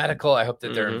involved in medical. I hope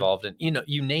that they're involved in,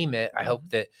 you name it. I hope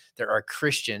that there are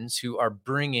Christians who are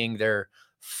bringing their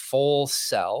full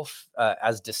self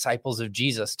as disciples of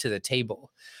Jesus to the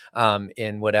table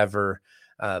in whatever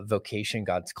vocation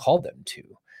God's called them to.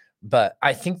 But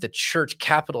I think the church,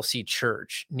 capital C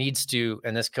church, needs to,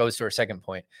 and this goes to our second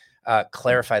point,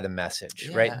 clarify the message,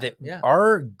 right? That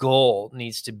our goal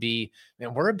needs to be,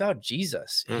 man, we're about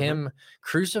Jesus, him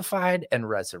crucified and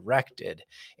resurrected.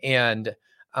 And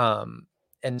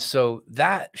so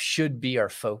that should be our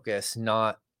focus,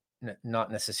 not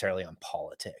necessarily on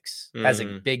politics as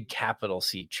a big capital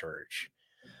C church.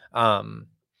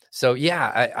 So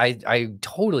yeah, I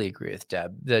totally agree with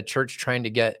Deb. The church trying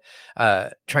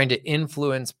to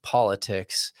influence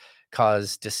politics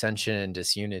cause dissension and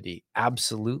disunity.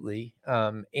 Absolutely.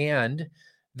 And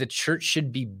the church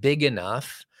should be big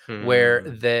enough where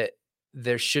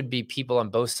there should be people on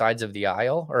both sides of the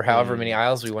aisle, or however many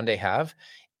aisles we one day have,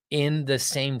 in the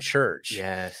same church.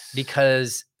 Yes.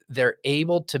 Because they're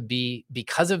able to be,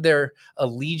 because of their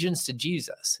allegiance to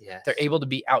Jesus, they're able to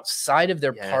be outside of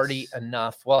their party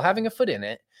enough, while having a foot in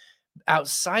it,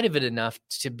 outside of it enough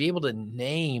to be able to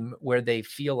name where they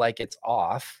feel like it's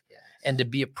off, and to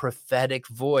be a prophetic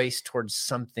voice towards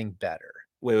something better.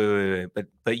 Wait.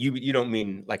 But you don't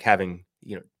mean like having,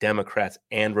 Democrats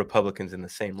and Republicans in the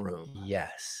same room?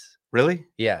 Yes. Really?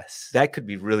 Yes. That could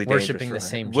be really worshiping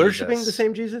dangerous. Worshiping the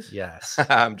same Jesus? Yes.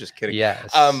 I'm just kidding.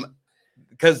 Yes.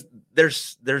 Because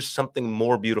there's something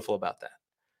more beautiful about that.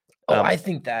 I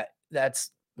think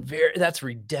that's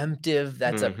redemptive.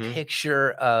 That's a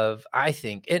picture of, I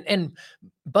think,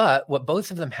 but what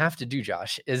both of them have to do,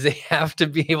 Josh, is they have to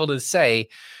be able to say,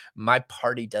 my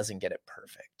party doesn't get it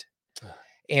perfect,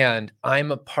 and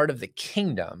I'm a part of the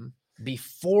kingdom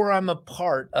before I'm a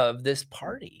part of this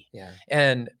party.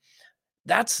 And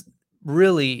that's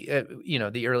really,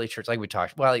 the early church, like we've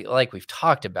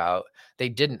talked about, they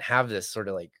didn't have this sort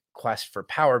of like quest for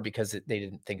power because they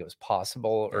didn't think it was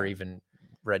possible or even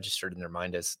registered in their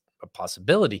mind as a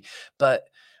possibility. But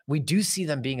we do see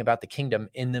them being about the kingdom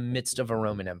in the midst of a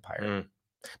Roman Empire.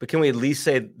 But can we at least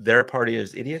say their party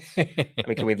is idiots? I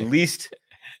mean, can we at least?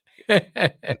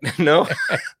 No,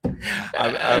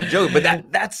 I'm joking, but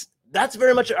that's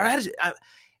very much our attitude.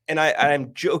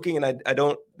 I'm joking, and I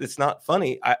don't. It's not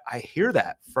funny. I hear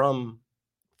that from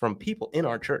people in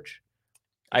our church.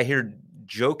 I hear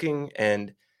joking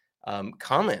and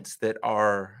comments that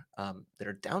are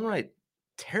downright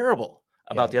terrible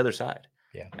about the other side.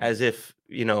 As if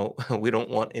we don't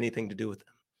want anything to do with them.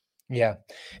 Yeah,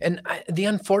 and the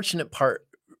unfortunate part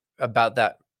about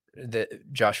that,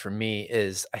 Josh, for me,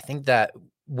 is I think that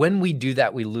when we do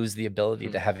that, we lose the ability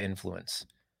to have influence,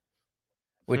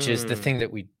 which is the thing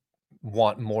that we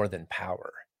want more than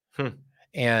power,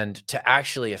 and to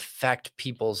actually affect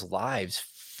people's lives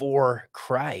for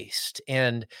Christ.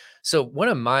 And so one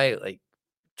of my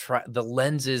the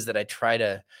lenses that I try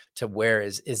to wear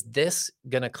is this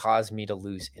going to cause me to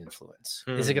lose influence?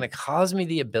 Is it going to cause me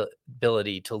the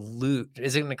ability to lose?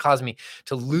 Is it going to cause me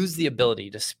to lose the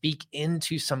ability to speak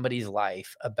into somebody's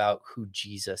life about who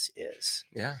Jesus is?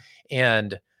 Yeah.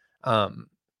 And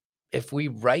if we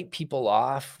write people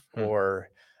off or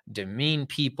demean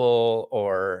people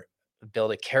or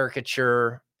build a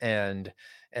caricature and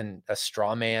a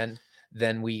straw man,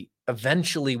 then we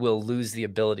eventually will lose the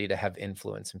ability to have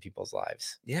influence in people's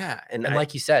lives. Yeah. And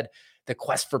like you said, the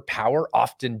quest for power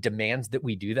often demands that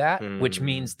we do that, which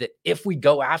means that if we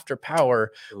go after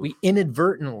power, we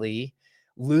inadvertently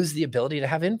lose the ability to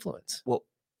have influence. Well,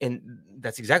 and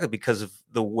that's exactly because of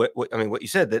the way, what you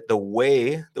said, that the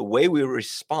way we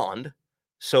respond.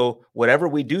 So whatever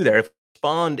we do there, if we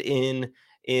respond in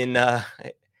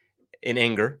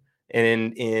anger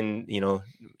and in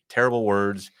terrible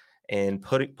words and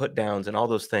put downs and all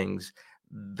those things,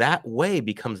 that way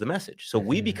becomes the message. So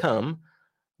we become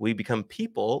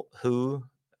people who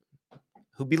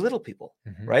belittle people,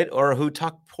 right? Or who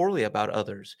talk poorly about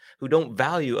others, who don't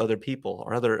value other people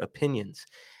or other opinions.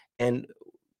 And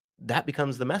that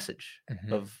becomes the message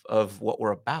of what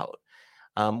we're about.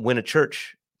 When a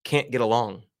church can't get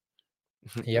along,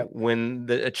 when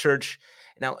a church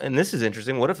now, and this is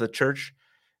interesting, what if the church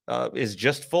is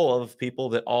just full of people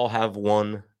that all have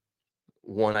one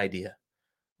idea?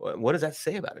 What does that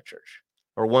say about a church?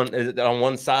 Or on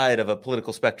one side of a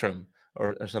political spectrum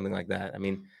or something like that? I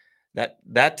mean,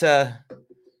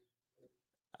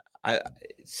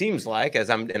 seems like,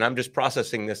 I'm just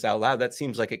processing this out loud, that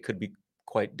seems like it could be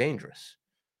quite dangerous.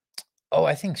 Oh,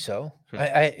 I think so.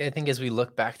 I think as we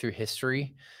look back through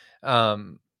history,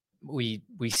 we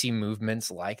see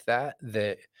movements like that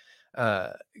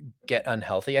get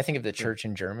unhealthy. I think of the church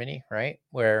in Germany, right?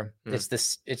 Where it's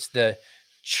the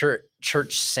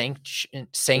church sanctioned,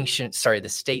 the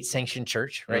state sanctioned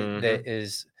church, right? That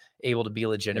is able to be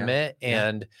legitimate,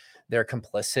 and they're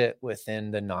complicit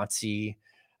within the Nazi,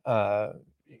 Holocaust.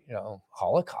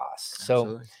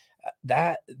 Absolutely. So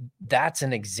that's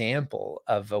an example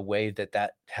of a way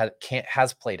that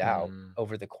has played out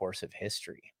over the course of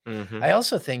history. I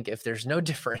also think if there's no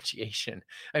differentiation,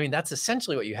 I mean, that's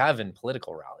essentially what you have in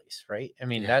political rallies, right? I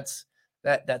mean, that's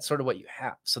sort of what you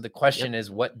have. So the question is,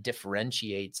 what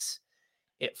differentiates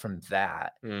it from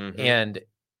that? And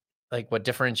like, what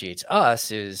differentiates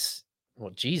us is, well,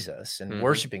 Jesus and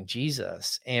worshiping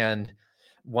Jesus, and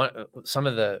some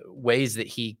of the ways that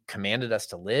he commanded us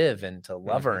to live and to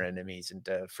love our enemies and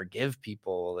to forgive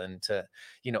people and to,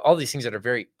 all these things that are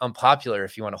very unpopular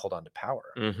if you want to hold on to power.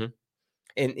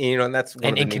 And and that's one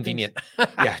of the inconvenient.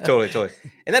 Yeah, totally.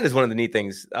 And that is one of the neat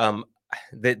things,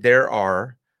 that there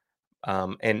are,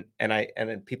 and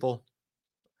people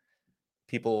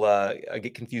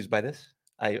get confused by this.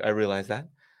 I realize that,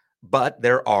 but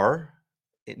there are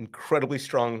incredibly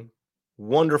strong,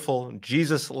 wonderful,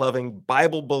 Jesus-loving,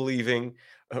 Bible-believing,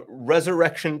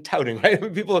 resurrection touting,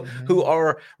 right? People who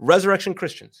are resurrection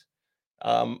Christians,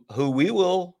 who we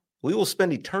will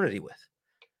spend eternity with,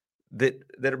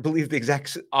 that believe the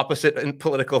exact opposite in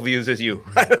political views as you.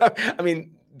 I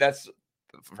mean, that's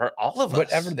for all of us.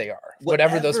 Whatever they are,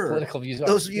 whatever those political views are.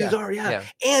 Those views are,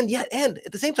 And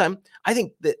at the same time, I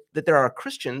think that there are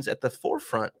Christians at the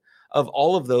forefront of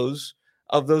all of those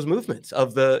movements,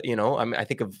 of the, I mean, I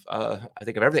think of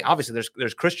everything. Obviously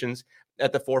there's Christians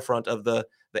at the forefront of the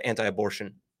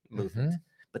anti-abortion movement,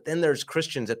 but then there's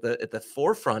Christians at the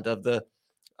forefront of the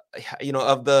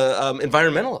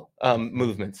environmental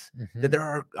movements. That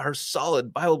there are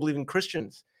solid Bible believing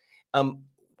Christians.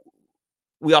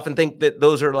 We often think that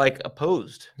those are like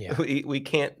opposed. We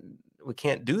can't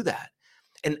do that.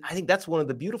 And I think that's one of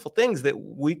the beautiful things, that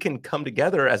we can come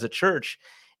together as a church,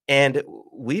 and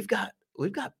we've got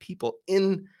people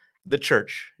in the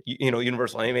church,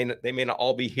 Universal. They may not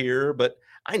all be here, but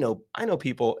I know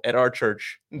people at our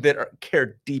church that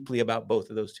care deeply about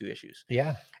both of those two issues.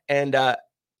 Yeah. And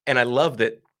I love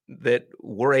that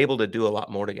we're able to do a lot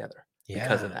more together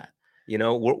because of that.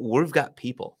 We've got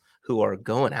people who are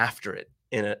going after it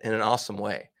in an awesome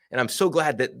way. And I'm so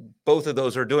glad that both of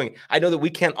those are doing. I know that we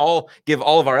can't all give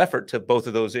all of our effort to both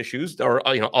of those issues, or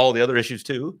all the other issues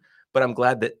too, but I'm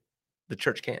glad that the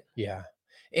church can. Yeah.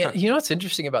 And what's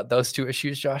interesting about those two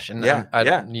issues, Josh? And I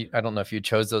don't know if you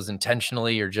chose those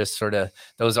intentionally or just sort of,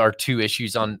 those are two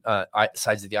issues on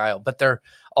sides of the aisle, but they're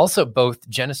also both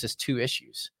Genesis 2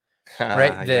 issues,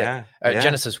 right?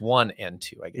 Genesis 1 and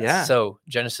 2, I guess. Yeah. So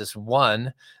Genesis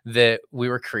 1, that we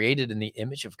were created in the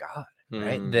image of God,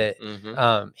 right?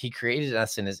 That he created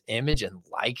us in his image and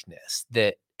likeness,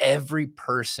 that every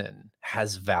person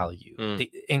has value,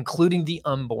 including the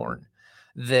unborn,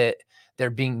 that they're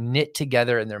being knit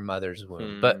together in their mother's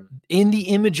womb, but in the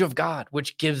image of God,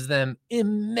 which gives them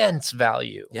immense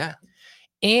value. Yeah.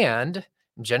 And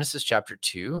Genesis chapter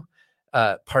 2,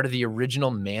 part of the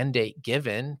original mandate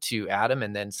given to Adam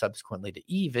and then subsequently to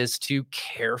Eve is to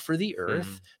care for the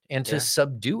earth and to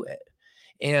subdue it.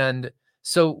 And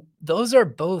so those are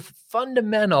both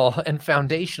fundamental and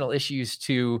foundational issues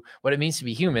to what it means to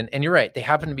be human. And you're right, they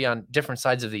happen to be on different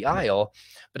sides of the aisle.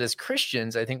 But as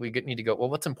Christians, I think we need to go, well,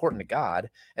 what's important to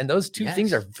God? And those two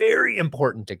things are very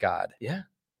important to God. Yeah.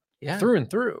 Through and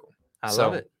through. I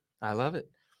love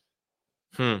it.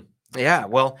 Yeah.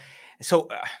 Well, so,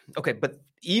 okay. But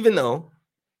even though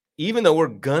we're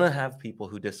going to have people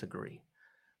who disagree,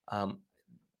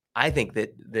 I think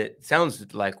that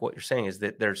sounds like what you're saying is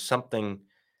that there's something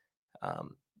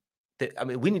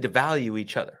we need to value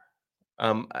each other.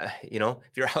 If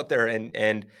you're out there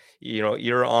and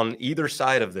you're on either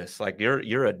side of this, like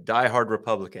you're a diehard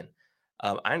Republican,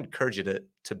 I encourage you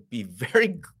to be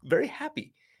very, very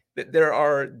happy that there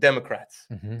are Democrats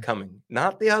coming,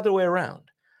 not the other way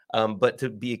around, but to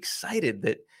be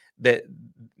excited that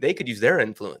they could use their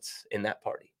influence in that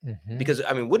party. Because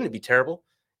wouldn't it be terrible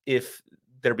if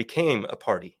there became a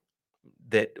party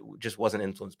that just wasn't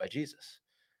influenced by Jesus?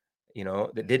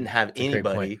 That didn't have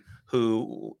anybody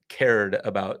who cared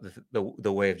about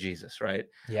the way of Jesus, right?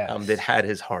 Yeah. That had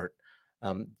his heart.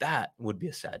 That would be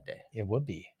a sad day. It would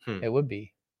be. It would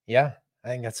be. Yeah. I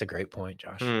think that's a great point,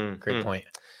 Josh. Great point.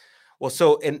 Well,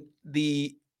 so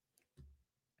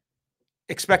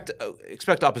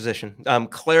expect opposition.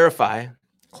 Clarify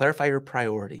your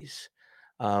priorities.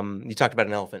 You talked about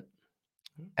an elephant.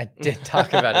 I did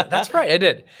talk about it. That's right. I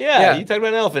did. Yeah. You talked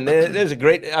about an elephant. There's a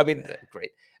great.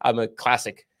 I'm a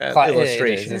classic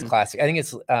illustration. It's classic. I think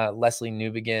it's Leslie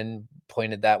Newbegin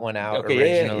pointed that one out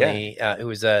originally. Yeah. Who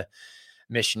was a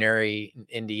missionary in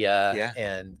India,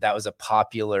 and that was a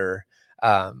popular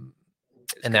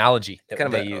analogy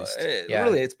that they used.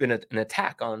 Really, it's been an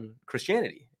attack on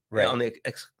Christianity, right? On the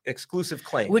exclusive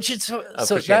claim, which is so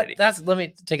that's. Let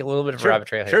me take a little bit of a rabbit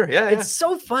trail here. Sure, yeah. It's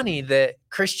so funny that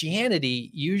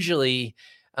Christianity usually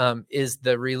is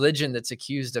the religion that's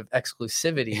accused of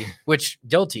exclusivity, which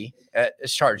guilty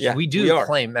is charged. We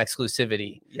claim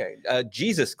exclusivity. Yeah,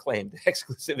 Jesus claimed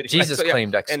exclusivity.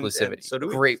 Claimed exclusivity. And so do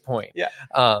we. Great point. Yeah.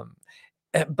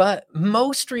 But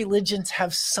most religions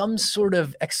have some sort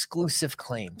of exclusive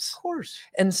claims. Of course.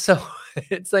 And so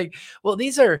it's like, well,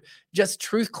 these are just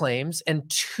truth claims, and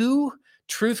two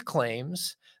truth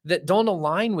claims that don't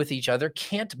align with each other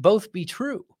can't both be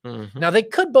true. Mm-hmm. Now, they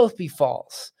could both be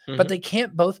false, but they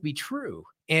can't both be true.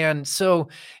 And so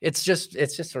it's just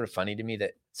sort of funny to me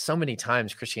that so many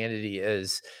times Christianity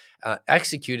is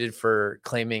executed for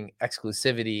claiming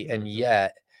exclusivity, and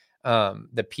yet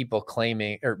the people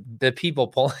claiming, or the people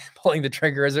pulling the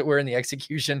trigger, as it were, in the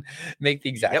execution, make the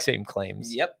exact same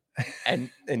claims. Yep. And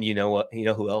you know what? You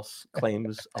know who else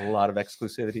claims a lot of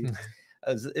exclusivity?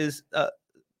 is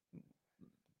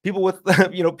people with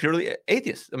purely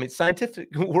atheists. I mean,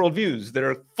 scientific worldviews that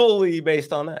are fully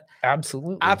based on that.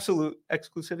 Absolute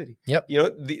exclusivity. Yep.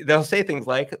 They'll say things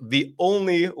like the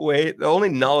only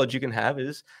knowledge you can have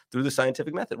is through the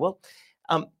scientific method. Well,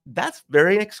 that's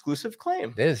very exclusive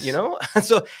claim. It is.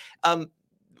 So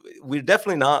we're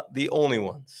definitely not the only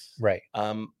ones. Right.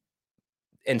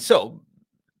 And so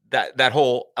that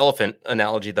whole elephant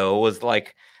analogy, though, was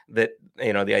like that.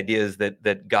 The idea is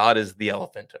that God is the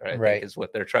elephant, right? Right. Is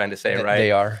what they're trying to say, right?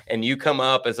 They are. And you come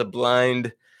up as a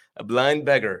blind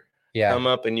beggar. Yeah. Come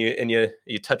up and you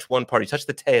touch one part, you touch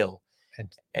the tail,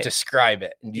 and describe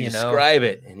it. And you describe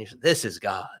it, and you say, "This is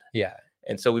God." Yeah.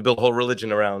 And so we build a whole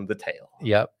religion around the tail.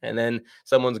 Yep. And then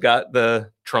someone's got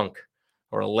the trunk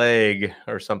or a leg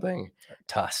or something.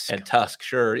 Tusk.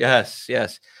 Sure. Yes.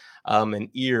 An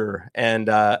ear. And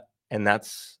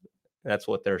that's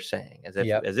what they're saying, as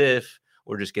if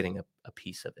we're just getting a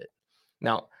piece of it.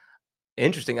 Now,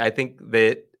 interesting. I think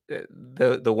that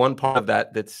the one part of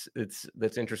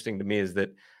that's interesting to me is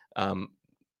that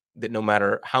that no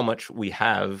matter how much we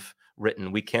have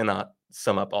written, we cannot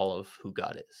sum up all of who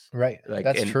God is. Right.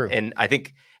 That's true. And I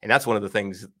think, and that's one of the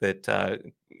things that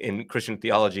in Christian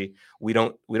theology, we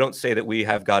don't say that we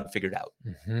have God figured out.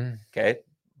 Mm-hmm. Okay.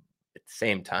 At the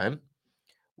same time,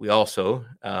 we also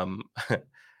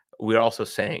we're also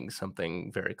saying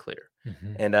something very clear.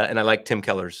 Mm-hmm. And I like Tim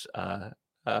Keller's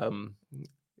kind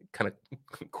of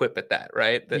quip at that,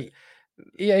 right?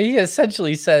 He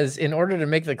essentially says, in order to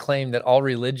make the claim that all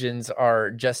religions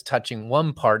are just touching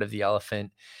one part of the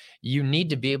elephant, you need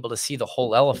to be able to see the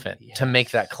whole elephant to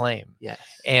make that claim. Yes.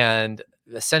 And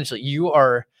essentially, you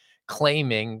are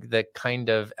claiming the kind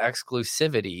of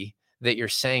exclusivity that you're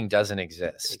saying doesn't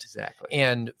exist. Exactly.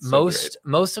 And most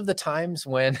of the times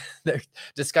when the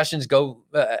discussions go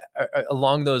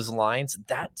along those lines,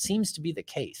 that seems to be the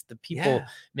case. The people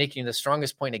making the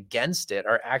strongest point against it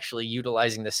are actually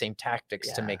utilizing the same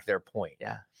tactics to make their point.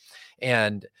 Yeah.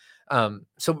 And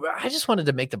so I just wanted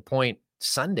to make the point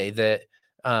Sunday that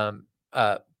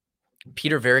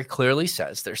Peter very clearly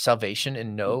says there's salvation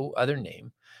in no other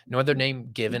name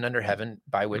given under heaven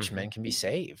by which men can be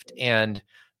saved. And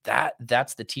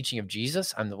that's the teaching of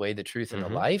Jesus. I'm the way, the truth, and the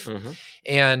life. Mm-hmm.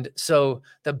 And so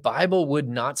the Bible would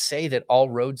not say that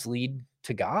all roads lead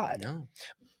to God. No.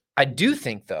 I do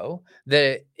think, though,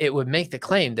 that it would make the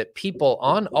claim that people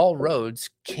on all roads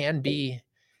can meet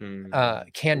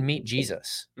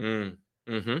Jesus.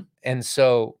 Mm-hmm. And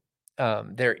so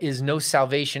there is no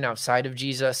salvation outside of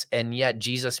Jesus, and yet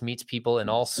Jesus meets people in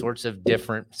all sorts of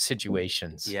different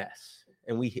situations. Yes,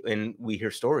 and we hear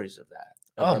stories of that.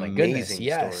 Oh my goodness!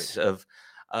 Yes, stories of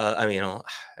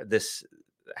this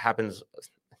happens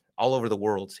all over the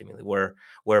world, seemingly,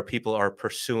 where people are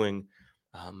pursuing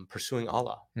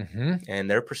Allah, mm-hmm. and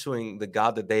they're pursuing the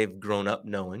God that they've grown up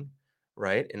knowing,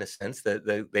 right? In a sense that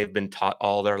they've been taught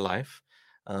all their life.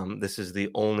 This is the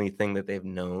only thing that they've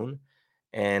known,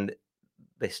 and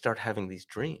they start having these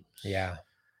dreams. Yeah,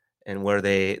 and where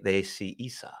they see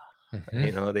Isa.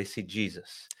 Mm-hmm. They see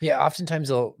Jesus. Yeah, oftentimes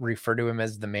they'll refer to him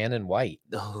as the man in white.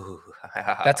 Oh,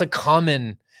 that's a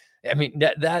common. I mean,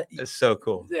 that is so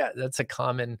cool. Yeah, that's a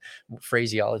common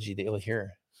phraseology that you'll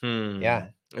hear. Yeah.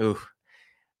 Ooh.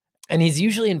 And he's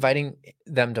usually inviting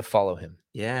them to follow him.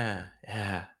 Yeah.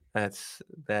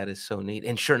 That is so neat.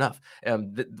 And sure enough,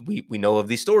 we know of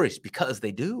these stories because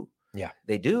they do. Yeah.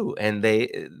 They do. And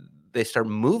they start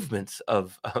movements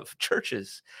of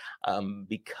churches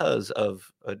because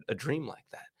of a dream like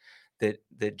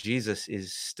that Jesus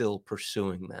is still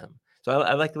pursuing them. So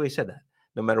I like the way you said that.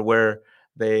 No matter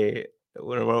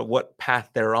what path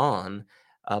they're on,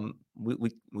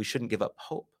 we shouldn't give up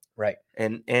hope. Right.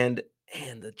 And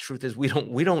the truth is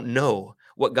we don't know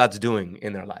what God's doing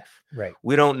in their life. Right.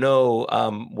 We don't know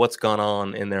what's gone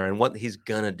on in there and what he's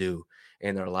gonna do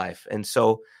in their life. And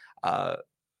so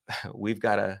we've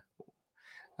got to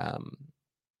I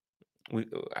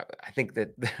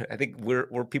think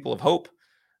we're people of hope,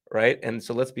 right? And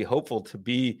so let's be hopeful to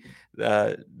be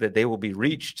that they will be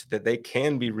reached, that they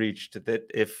can be reached, that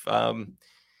if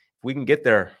we can get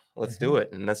there, let's do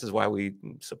it. And this is why we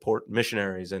support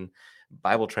missionaries and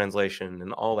Bible translation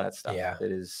and all that stuff. Yeah.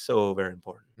 That is so very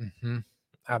important. Mm-hmm.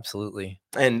 Absolutely.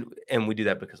 And we do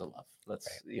that because of love. Let's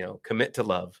commit to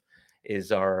love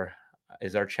is our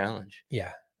challenge.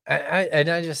 Yeah.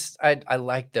 I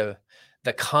like the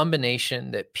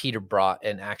combination that Peter brought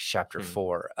in Acts chapter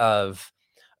 4 of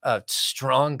a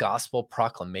strong gospel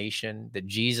proclamation that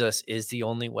Jesus is the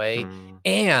only way,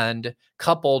 and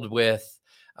coupled with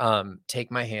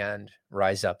take my hand,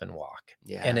 rise up and walk.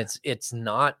 Yeah. And it's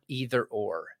not either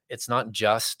or. It's not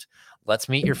just let's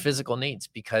meet your physical needs,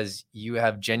 because you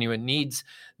have genuine needs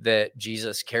that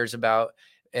Jesus cares about.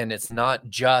 And it's not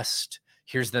just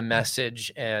here's the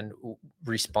message and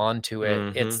respond to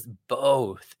it. It's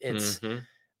both. It's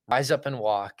rise up and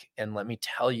walk, and let me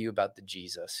tell you about the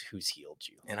Jesus who's healed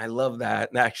you. And I love that.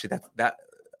 And actually, that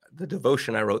the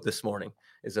devotion I wrote this morning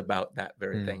is about that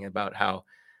very thing, about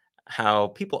how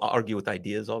people argue with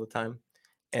ideas all the time.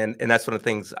 And that's one of the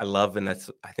things I love. And I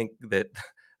think that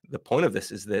the point of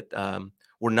this is that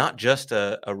we're not just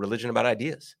a religion about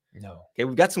ideas. No. Okay,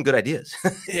 we've got some good ideas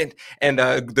and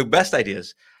the best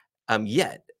ideas.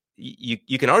 Yet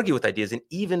you can argue with ideas, and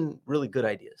even really good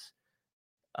ideas.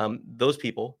 Those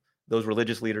people, those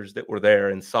religious leaders that were there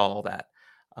and saw all that,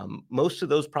 most of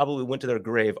those probably went to their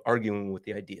grave arguing with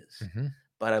the ideas.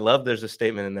 But I love there's a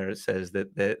statement in there that says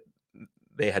that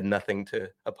they had nothing to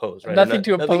oppose, right? Nothing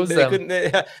to oppose them.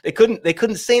 They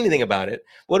couldn't say anything about it.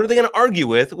 What are they going to argue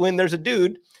with when there's a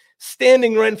dude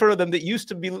standing right in front of them that used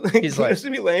to be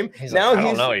lame? Now I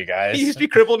don't know, you guys. He used to be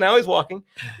crippled. Now he's walking.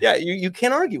 Yeah, you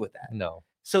can't argue with that. No.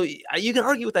 So you can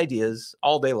argue with ideas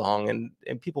all day long,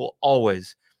 and people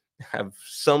always have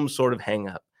some sort of hang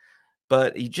up,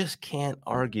 but you just can't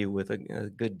argue with a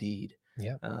good deed.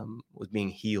 Yeah. With being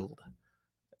healed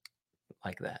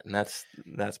like that. And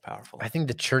that's powerful. I think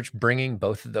the church bringing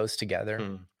both of those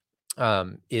together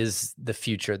is the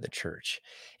future of the church.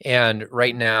 And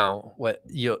right now,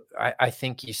 I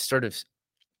think you sort of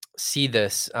see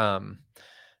this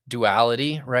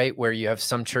duality, right? Where you have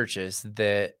some churches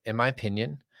that, in my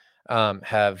opinion,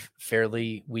 have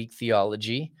fairly weak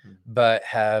theology, but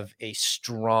have a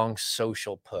strong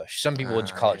social push. Some people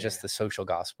would call it just the social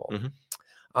gospel.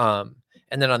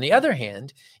 And then on the other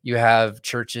hand, you have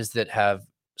churches that have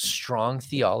strong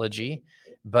theology,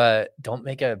 but don't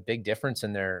make a big difference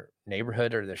in their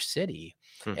neighborhood or their city.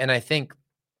 And I think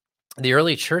the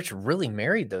early church really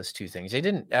married those two things. They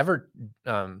didn't ever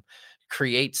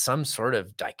create some sort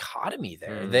of dichotomy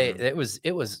there. It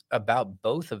was about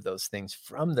both of those things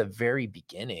from the very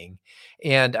beginning.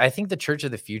 And I think the church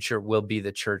of the future will be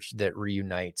the church that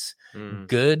reunites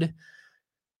good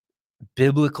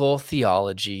biblical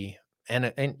theology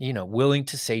and willing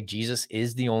to say Jesus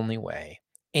is the only way,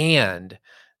 and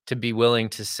to be willing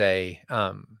to say,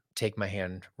 take my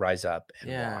hand, rise up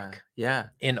and walk. Yeah.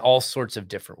 In all sorts of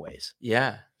different ways.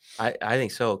 Yeah. I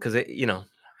think so. Cause I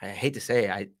hate to say,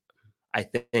 I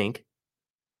think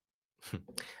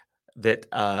that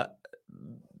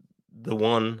the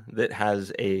one that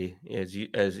has as you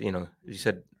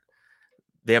said,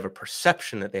 they have a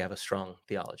perception that they have a strong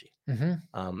theology.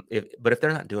 But if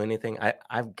they're not doing anything, I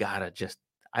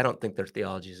don't think their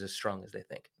theology is as strong as they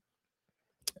think.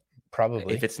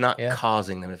 Probably. If it's not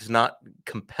causing them, if it's not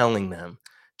compelling them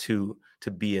to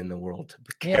be in the world,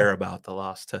 to care about the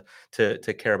lost,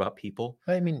 to care about people.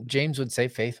 I mean, James would say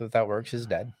faith without works is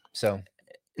dead. So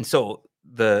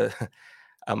there's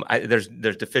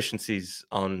deficiencies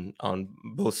on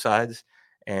both sides,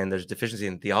 and there's deficiency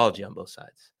in theology on both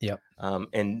sides. Yeah.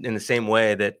 And in the same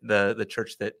way that the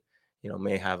church that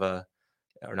may have or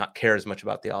not care as much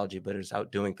about theology, but is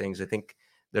out doing things, I think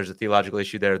there's a theological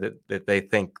issue there that they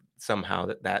think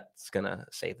somehow that's gonna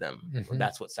save them.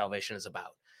 That's what salvation is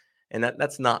about, and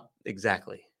that's not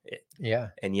exactly it. Yeah.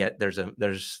 And yet there's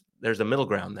there's a middle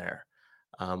ground there,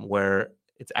 where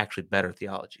it's actually better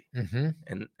theology.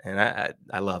 And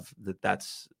I love that.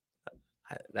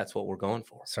 That's what we're going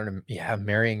for. Sort of,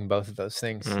 marrying both of those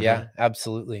things. Yeah,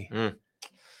 absolutely.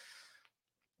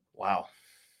 Wow.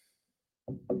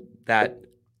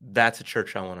 That's a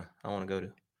church I want to go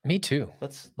to. Me too.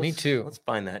 Me too. Let's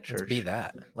find that church. Let's be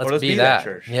that. Let's be that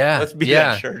church. Yeah. Let's be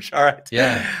that church. All right.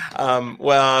 Yeah.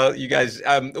 Well, you guys,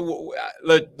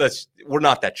 we're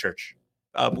not that church.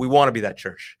 We want to be that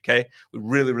church. Okay. We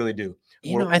really, really do.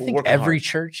 I think every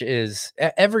church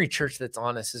that's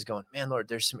honest is going, man, Lord,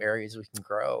 there's some areas we can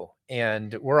grow,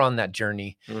 and we're on that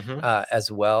journey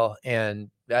as well.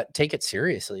 And take it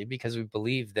seriously, because we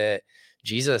believe that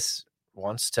Jesus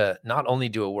wants to not only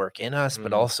do a work in us,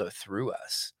 but also through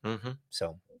us.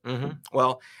 So,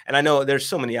 well, and I know there's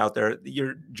so many out there.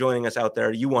 You're joining us out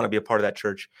there. You want to be a part of that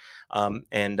church.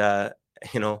 And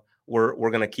we're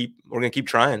going to keep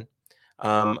trying.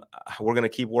 We're going to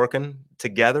keep working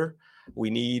together. We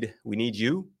need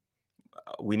you.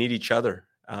 We need each other,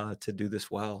 to do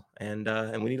this well. And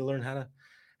we need to learn how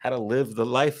to live the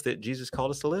life that Jesus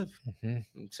called us to live.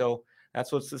 So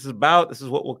that's what this is about. This is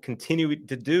what we'll continue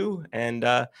to do. And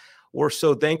we're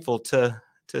so thankful to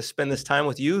spend this time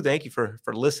with you. Thank you for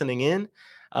listening in.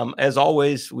 As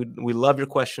always, we love your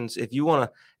questions. If you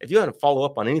want to follow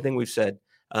up on anything we've said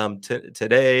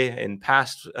today and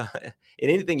past, and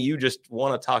anything you just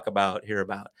want to talk about, hear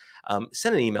about,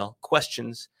 send an email,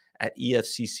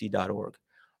 questions@efcc.org.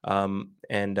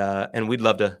 And we'd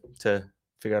love to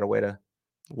figure out a way to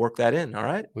work that in. All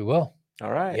right. We will.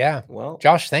 All right. Yeah. Well,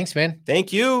 Josh, thanks, man.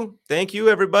 Thank you. Thank you,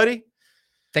 everybody.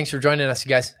 Thanks for joining us, you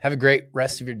guys. Have a great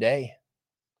rest of your day.